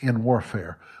process in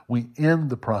warfare. We end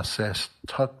the process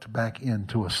tucked back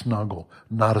into a snuggle,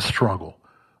 not a struggle.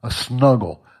 A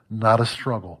snuggle, not a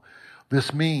struggle.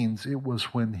 This means it was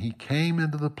when he came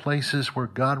into the places where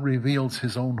God reveals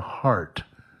his own heart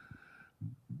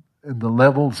and the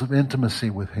levels of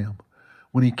intimacy with him.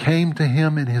 When he came to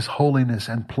him in his holiness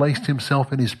and placed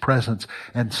himself in his presence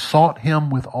and sought him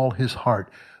with all his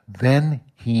heart, then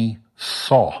he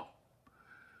saw.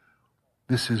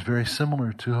 This is very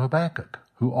similar to Habakkuk,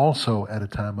 who also at a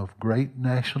time of great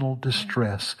national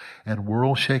distress and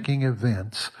world-shaking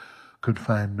events could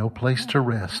find no place to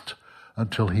rest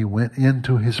until he went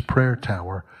into his prayer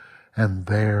tower, and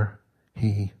there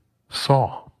he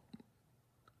saw.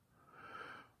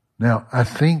 Now, I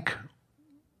think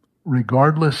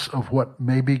regardless of what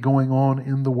may be going on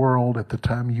in the world at the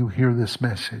time you hear this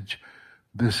message,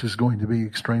 this is going to be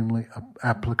extremely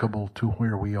applicable to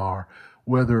where we are.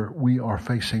 Whether we are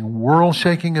facing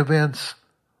world-shaking events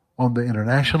on the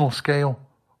international scale,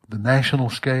 the national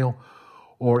scale,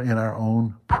 or in our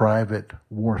own private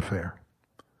warfare.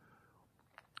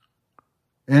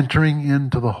 Entering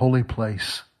into the holy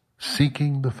place,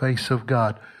 seeking the face of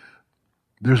God.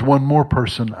 There's one more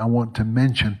person I want to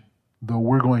mention, though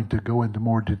we're going to go into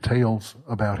more details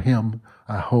about him,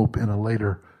 I hope, in a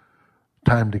later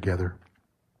time together.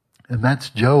 And that's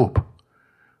Job.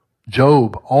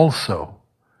 Job also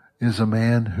is a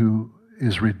man who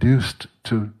is reduced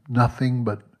to nothing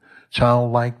but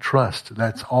childlike trust.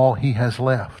 That's all he has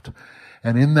left.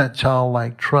 And in that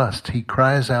childlike trust, he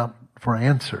cries out for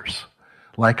answers,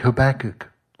 like Habakkuk,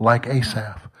 like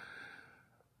Asaph.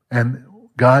 And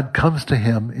God comes to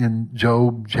him in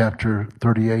Job chapter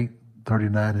 38,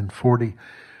 39, and 40.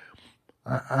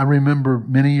 I remember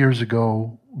many years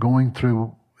ago going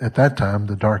through, at that time,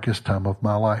 the darkest time of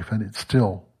my life, and it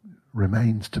still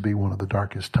remains to be one of the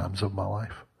darkest times of my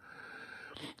life.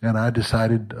 And I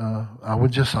decided I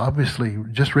would just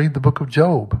read the book of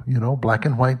Job, black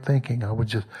and white thinking.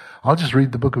 I'll just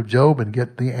read the book of Job and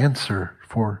get the answer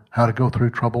for how to go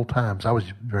through troubled times. I was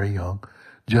very young,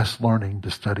 just learning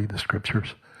to study the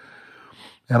scriptures.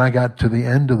 And I got to the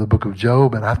end of the book of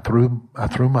Job, and I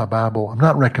threw my Bible. I'm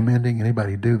not recommending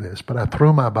anybody do this, but I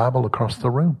threw my Bible across the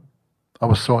room. I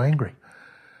was so angry.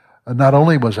 Not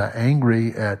only was I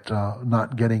angry at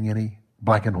not getting any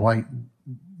black and white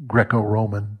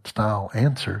Greco-Roman style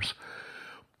answers,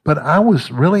 but I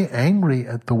was really angry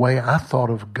at the way I thought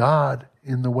of God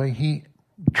in the way he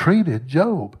treated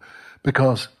Job.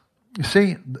 Because, you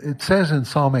see, it says in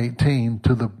Psalm 18,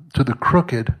 to the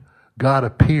crooked, God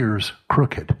appears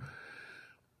crooked.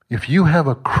 If you have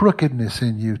a crookedness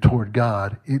in you toward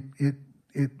God,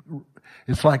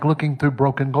 it's like looking through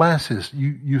broken glasses.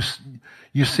 You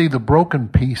see the broken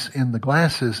piece in the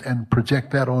glasses and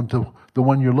project that onto the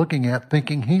one you're looking at,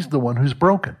 thinking he's the one who's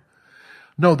broken.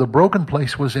 No, the broken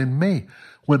place was in me.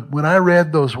 When I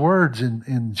read those words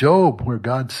in Job where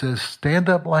God says, stand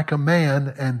up like a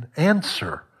man and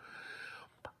answer,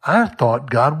 I thought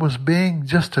God was being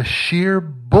just a sheer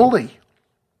bully.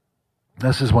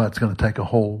 This is why it's going to take a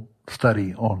whole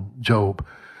study on Job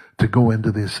to go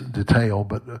into this detail.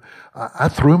 But I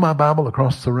threw my Bible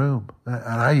across the room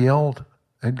and I yelled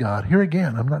at God. Here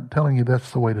again, I'm not telling you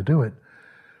that's the way to do it.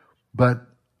 But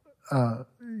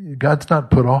God's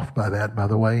not put off by that, by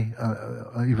the way.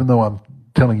 Even though I'm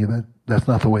telling you that that's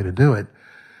not the way to do it.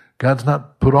 God's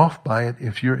not put off by it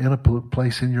if you're in a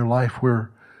place in your life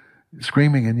where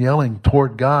screaming and yelling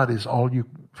toward God is all you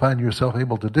find yourself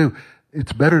able to do.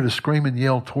 It's better to scream and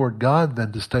yell toward God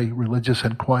than to stay religious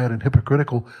and quiet and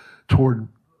hypocritical toward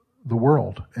the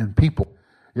world and people.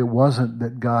 It wasn't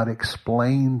that God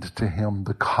explained to him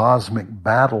the cosmic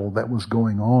battle that was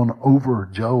going on over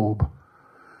Job.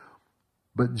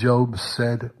 But Job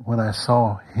said, when I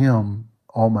saw him,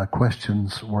 all my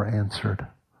questions were answered.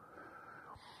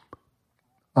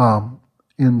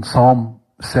 In Psalm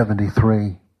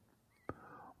 73,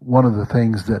 one of the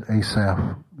things that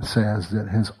Asaph says that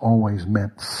has always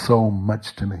meant so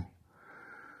much to me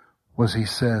was he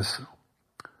says,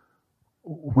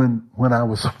 when I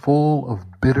was full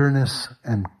of bitterness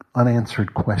and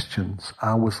unanswered questions,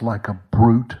 I was like a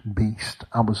brute beast.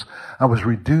 I was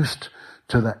reduced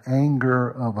to the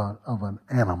anger of an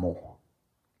animal.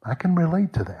 I can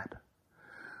relate to that.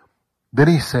 Then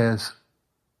he says,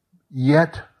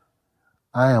 yet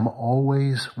I am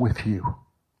always with you.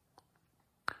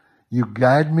 You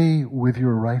guide me with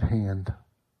your right hand.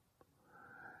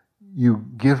 You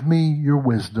give me your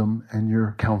wisdom and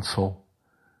your counsel,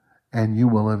 and you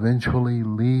will eventually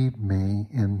lead me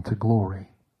into glory.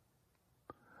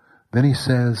 Then he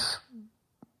says,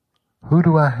 who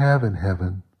do I have in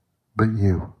heaven but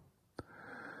you?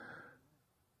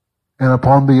 And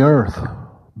upon the earth,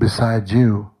 beside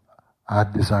you, I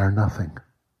desire nothing.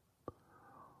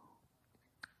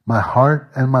 My heart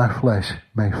and my flesh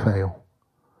may fail,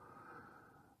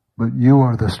 but you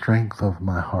are the strength of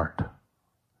my heart,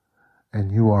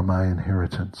 and you are my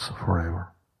inheritance forever.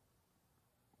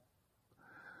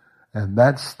 And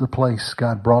that's the place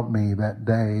God brought me that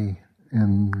day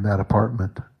in that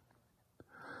apartment.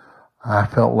 I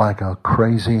felt like a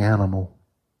crazy animal.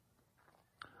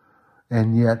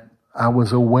 And yet I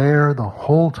was aware the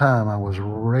whole time I was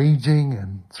raging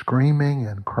and screaming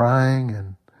and crying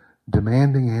and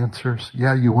demanding answers.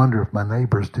 Yeah, you wonder if my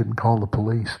neighbors didn't call the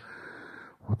police.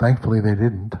 Well, thankfully they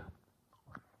didn't.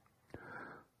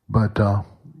 But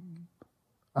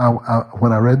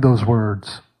when I read those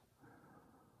words,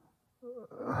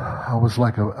 I was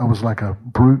like a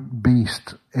brute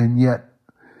beast, and yet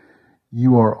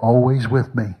you are always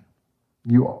with me.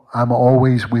 I'm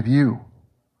always with you.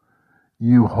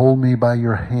 You hold me by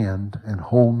your hand and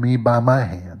hold me by my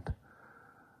hand.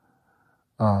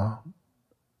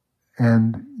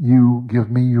 And you give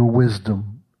me your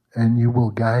wisdom, and you will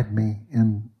guide me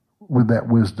with that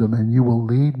wisdom, and you will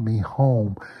lead me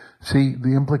home. See,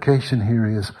 the implication here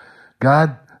is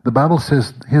God, the Bible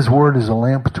says His Word is a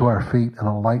lamp to our feet and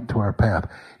a light to our path.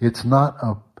 It's not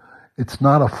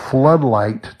a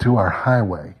floodlight to our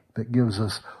highway that gives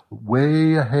us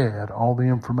way ahead all the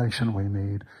information we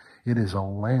need. It is a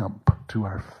lamp to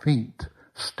our feet,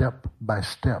 step by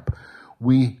step.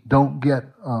 We don't get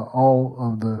all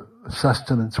of the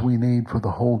sustenance we need for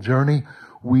the whole journey.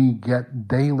 We get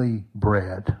daily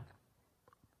bread.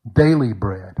 Daily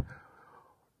bread.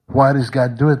 Why does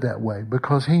God do it that way?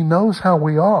 Because He knows how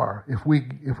we are. If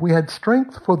we had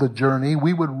strength for the journey,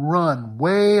 we would run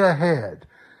way ahead.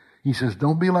 He says,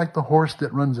 don't be like the horse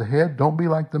that runs ahead. Don't be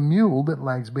like the mule that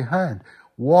lags behind.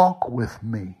 Walk with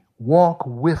me. Walk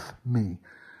with me.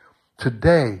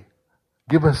 Today,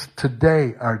 give us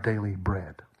today our daily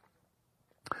bread.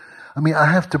 I mean,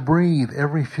 I have to breathe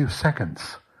every few seconds.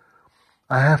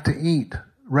 I have to eat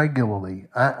regularly.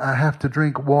 I have to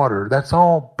drink water. That's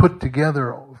all put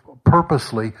together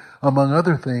purposely, among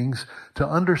other things, to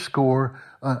underscore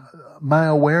my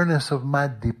awareness of my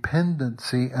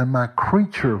dependency and my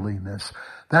creatureliness.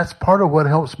 That's part of what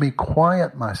helps me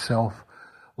quiet myself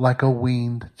like a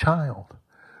weaned child.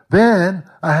 Then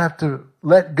I have to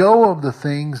let go of the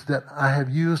things that I have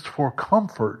used for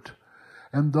comfort,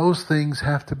 and those things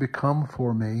have to become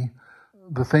for me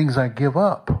the things I give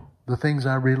up, the things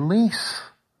I release.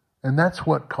 And that's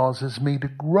what causes me to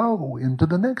grow into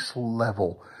the next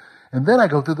level. And then I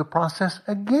go through the process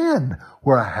again,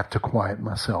 where I have to quiet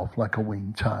myself like a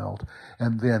weaned child,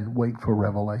 and then wait for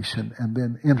revelation, and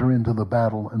then enter into the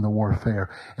battle and the warfare.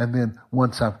 And then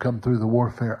once I've come through the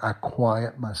warfare, I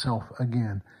quiet myself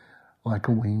again like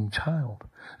a weaned child.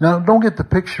 Now, don't get the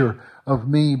picture of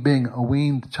me being a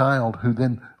weaned child who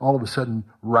then all of a sudden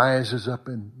rises up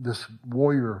in this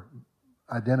warrior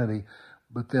identity,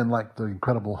 but then like the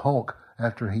Incredible Hulk,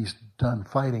 after he's done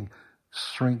fighting,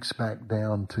 shrinks back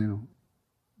down to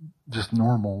just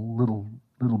normal little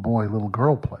boy, little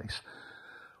girl place.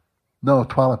 No,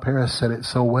 Twila Paris said it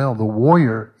so well. The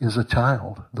warrior is a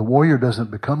child. The warrior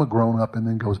doesn't become a grown-up and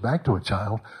then goes back to a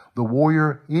child. The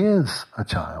warrior is a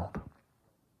child.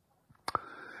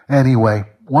 Anyway,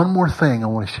 one more thing I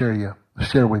want to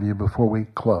share with you before we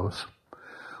close.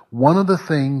 One of the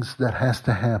things that has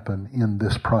to happen in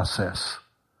this process,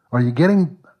 I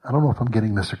don't know if I'm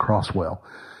getting this across well.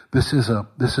 This is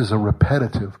a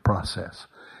repetitive process.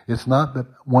 It's not that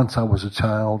once I was a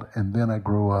child and then I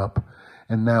grew up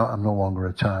and now I'm no longer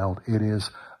a child. It is,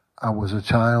 I was a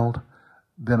child,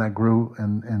 then I grew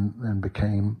and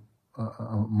became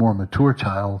a more mature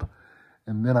child,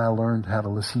 and then I learned how to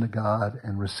listen to God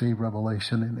and receive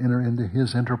revelation and enter into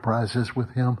His enterprises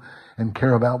with Him and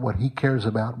care about what He cares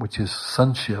about, which is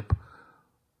sonship.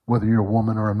 Whether you're a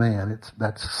woman or a man,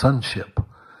 that's sonship.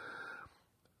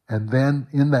 And then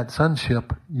in that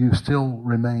sonship, you still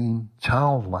remain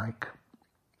childlike.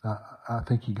 I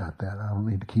think you got that. I don't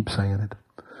need to keep saying it.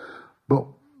 But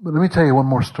let me tell you one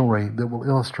more story that will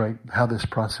illustrate how this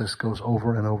process goes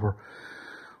over and over.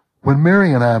 When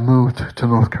Mary and I moved to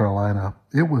North Carolina,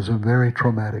 it was a very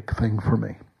traumatic thing for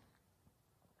me.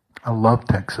 I love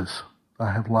Texas.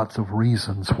 I have lots of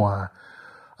reasons why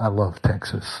I love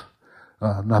Texas.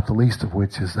 Not the least of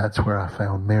which is that's where I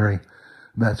found Mary.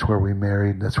 That's where we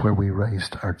married. That's where we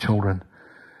raised our children.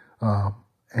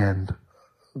 And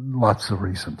lots of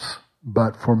reasons.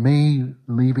 But for me,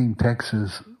 leaving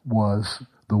Texas was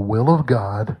the will of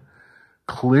God,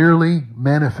 clearly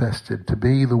manifested to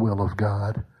be the will of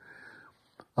God.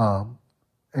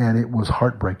 And it was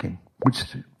heartbreaking, which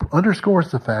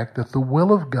underscores the fact that the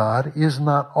will of God is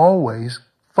not always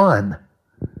fun.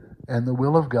 And the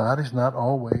will of God is not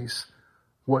always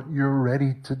what you're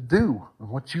ready to do,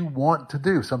 what you want to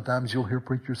do. Sometimes you'll hear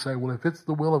preachers say, well, if it's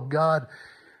the will of God,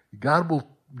 God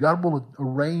will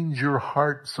arrange your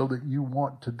heart so that you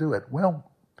want to do it.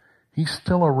 Well, He's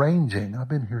still arranging. I've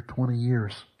been here 20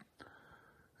 years,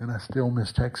 and I still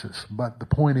miss Texas. But the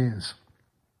point is,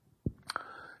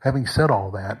 having said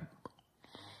all that,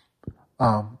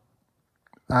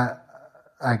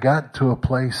 I got to a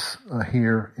place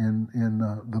here in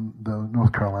the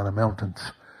North Carolina mountains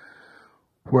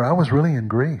where I was really in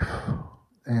grief,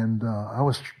 and I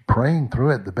was praying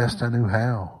through it the best I knew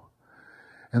how.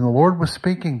 And the Lord was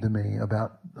speaking to me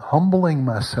about humbling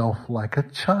myself like a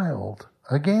child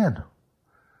again.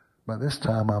 By this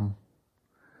time I'm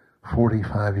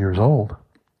 45 years old,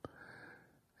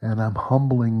 and I'm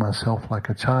humbling myself like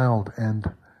a child. And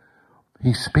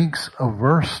He speaks a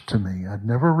verse to me. I'd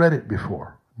never read it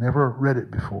before. But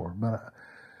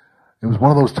it was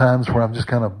one of those times where I'm just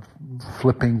kind of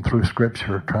flipping through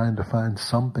Scripture, trying to find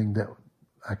something that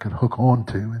I could hook on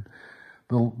to. And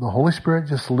the Holy Spirit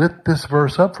just lit this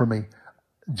verse up for me.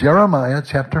 Jeremiah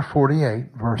chapter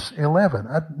 48, verse 11.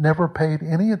 I'd never paid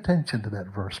any attention to that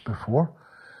verse before.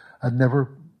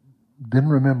 Didn't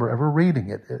remember ever reading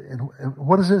it. And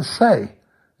what does it say?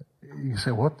 You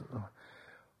say, what?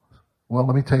 Well,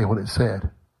 let me tell you what it said.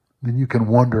 Then you can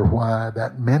wonder why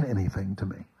that meant anything to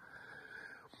me.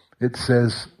 It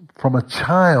says, from a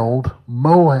child,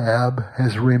 Moab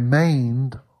has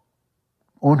remained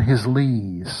on his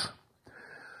lees.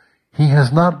 He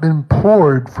has not been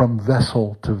poured from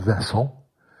vessel to vessel,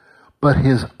 but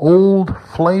his old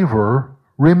flavor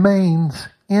remains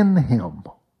in him.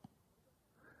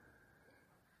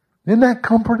 Isn't that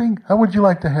comforting? How would you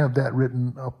like to have that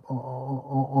written up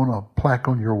on a plaque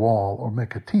on your wall, or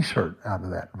make a t-shirt out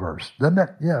of that verse? Isn't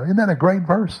that a great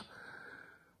verse?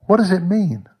 What does it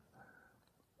mean?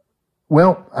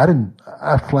 Well,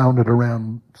 I floundered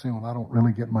around saying, I don't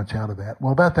really get much out of that.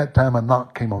 Well, about that time, a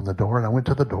knock came on the door, and I went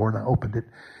to the door and I opened it.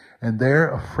 And there,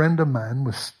 a friend of mine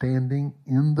was standing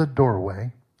in the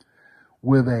doorway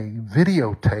with a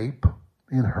videotape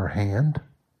in her hand.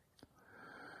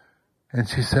 And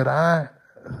she said, I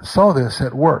saw this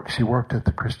at work. She worked at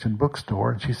the Christian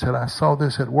bookstore, and she said, I saw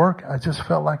this at work. I just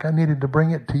felt like I needed to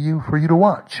bring it to you for you to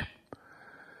watch.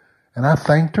 And I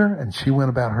thanked her, and she went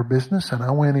about her business, and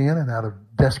I went in, and out of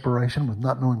desperation, with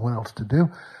not knowing what else to do,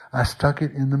 I stuck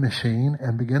it in the machine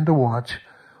and began to watch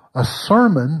a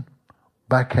sermon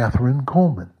by Catherine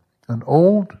Kuhlman, an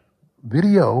old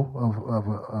video of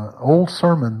an old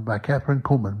sermon by Catherine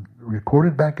Kuhlman,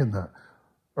 recorded back in the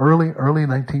early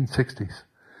 1960s.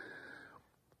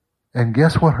 And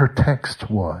guess what her text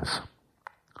was?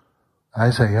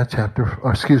 Jeremiah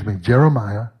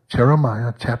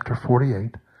chapter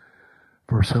 48,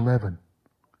 verse 11.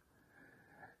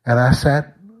 And I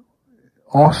sat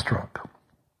awestruck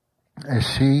as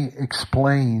she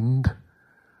explained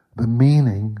the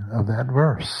meaning of that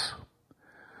verse.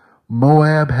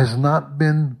 Moab has not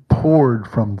been poured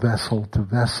from vessel to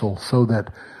vessel, so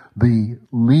that the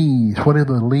lees, what are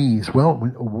the lees? Well,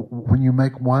 when you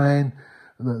make wine,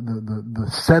 the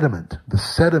sediment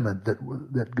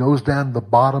that goes down the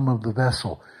bottom of the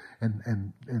vessel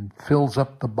and fills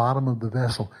up the bottom of the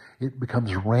vessel, it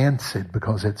becomes rancid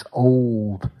because it's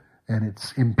old and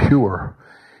it's impure.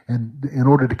 And in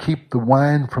order to keep the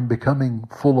wine from becoming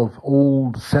full of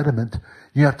old sediment,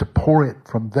 you have to pour it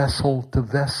from vessel to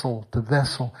vessel to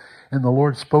vessel. And the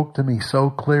Lord spoke to me so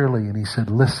clearly, and He said,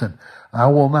 listen, I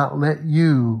will not let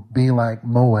you be like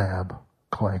Moab,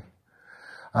 Clay.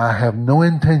 I have no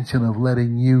intention of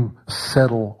letting you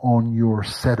settle on your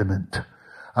sediment.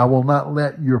 I will not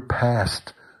let your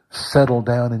past settle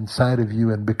down inside of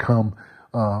you and become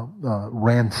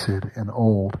rancid and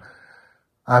old.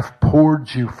 I've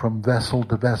poured you from vessel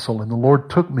to vessel, and the Lord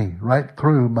took me right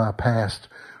through my past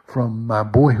from my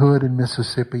boyhood in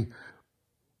Mississippi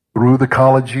through the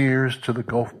college years to the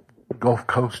Gulf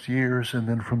Coast years, and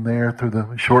then from there through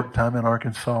the short time in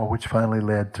Arkansas, which finally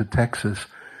led to Texas.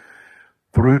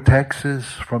 Through Texas,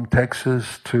 from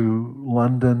Texas to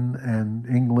London and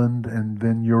England, and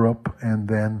then Europe, and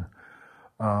then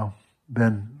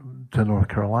to North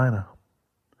Carolina.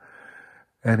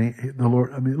 And the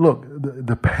Lord, I mean, look,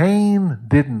 the pain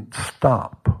didn't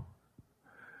stop.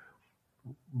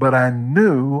 But I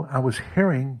knew I was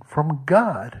hearing from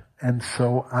God. And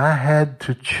so I had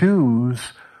to choose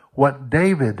what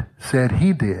David said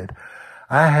he did.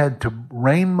 I had to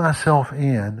rein myself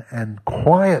in and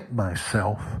quiet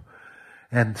myself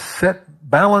and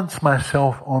balance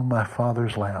myself on my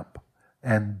Father's lap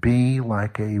and be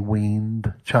like a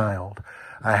weaned child.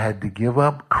 I had to give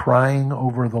up crying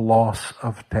over the loss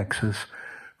of Texas,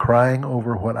 crying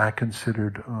over what I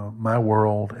considered my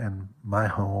world and my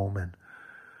home and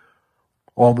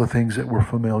all the things that were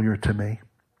familiar to me.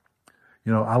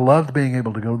 You know, I loved being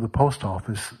able to go to the post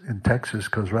office in Texas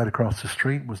because right across the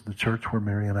street was the church where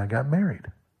Mary and I got married.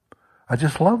 I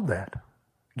just loved that.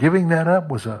 Giving that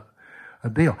up was a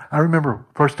deal. I remember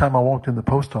first time I walked in the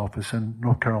post office in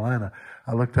North Carolina,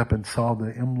 I looked up and saw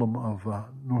the emblem of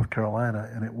North Carolina,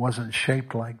 and it wasn't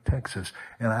shaped like Texas,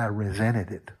 and I resented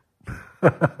it.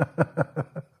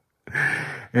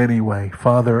 Anyway,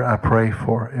 Father, I pray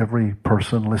for every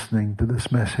person listening to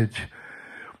this message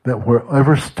that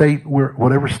whatever state we're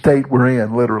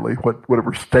in, literally,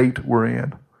 whatever state we're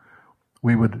in,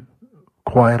 we would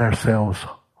quiet ourselves,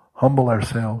 humble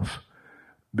ourselves,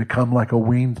 become like a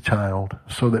weaned child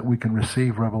so that we can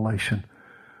receive revelation,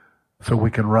 so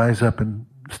we can rise up and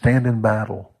stand in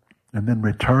battle and then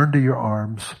return to your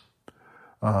arms,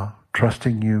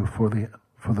 trusting you for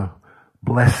the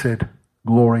blessed,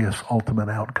 glorious, ultimate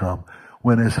outcome.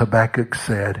 When, as Habakkuk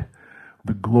said,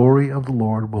 the glory of the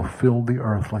Lord will fill the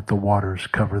earth like the waters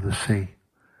cover the sea.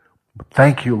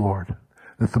 Thank you, Lord,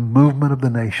 that the movement of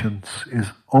the nations is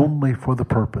only for the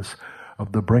purpose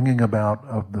of the bringing about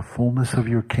of the fullness of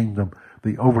your kingdom,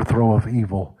 the overthrow of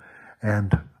evil,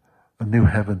 and a new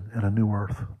heaven and a new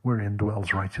earth wherein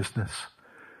dwells righteousness.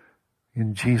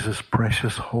 In Jesus'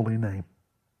 precious holy name.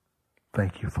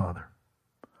 Thank you, Father.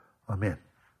 Amen.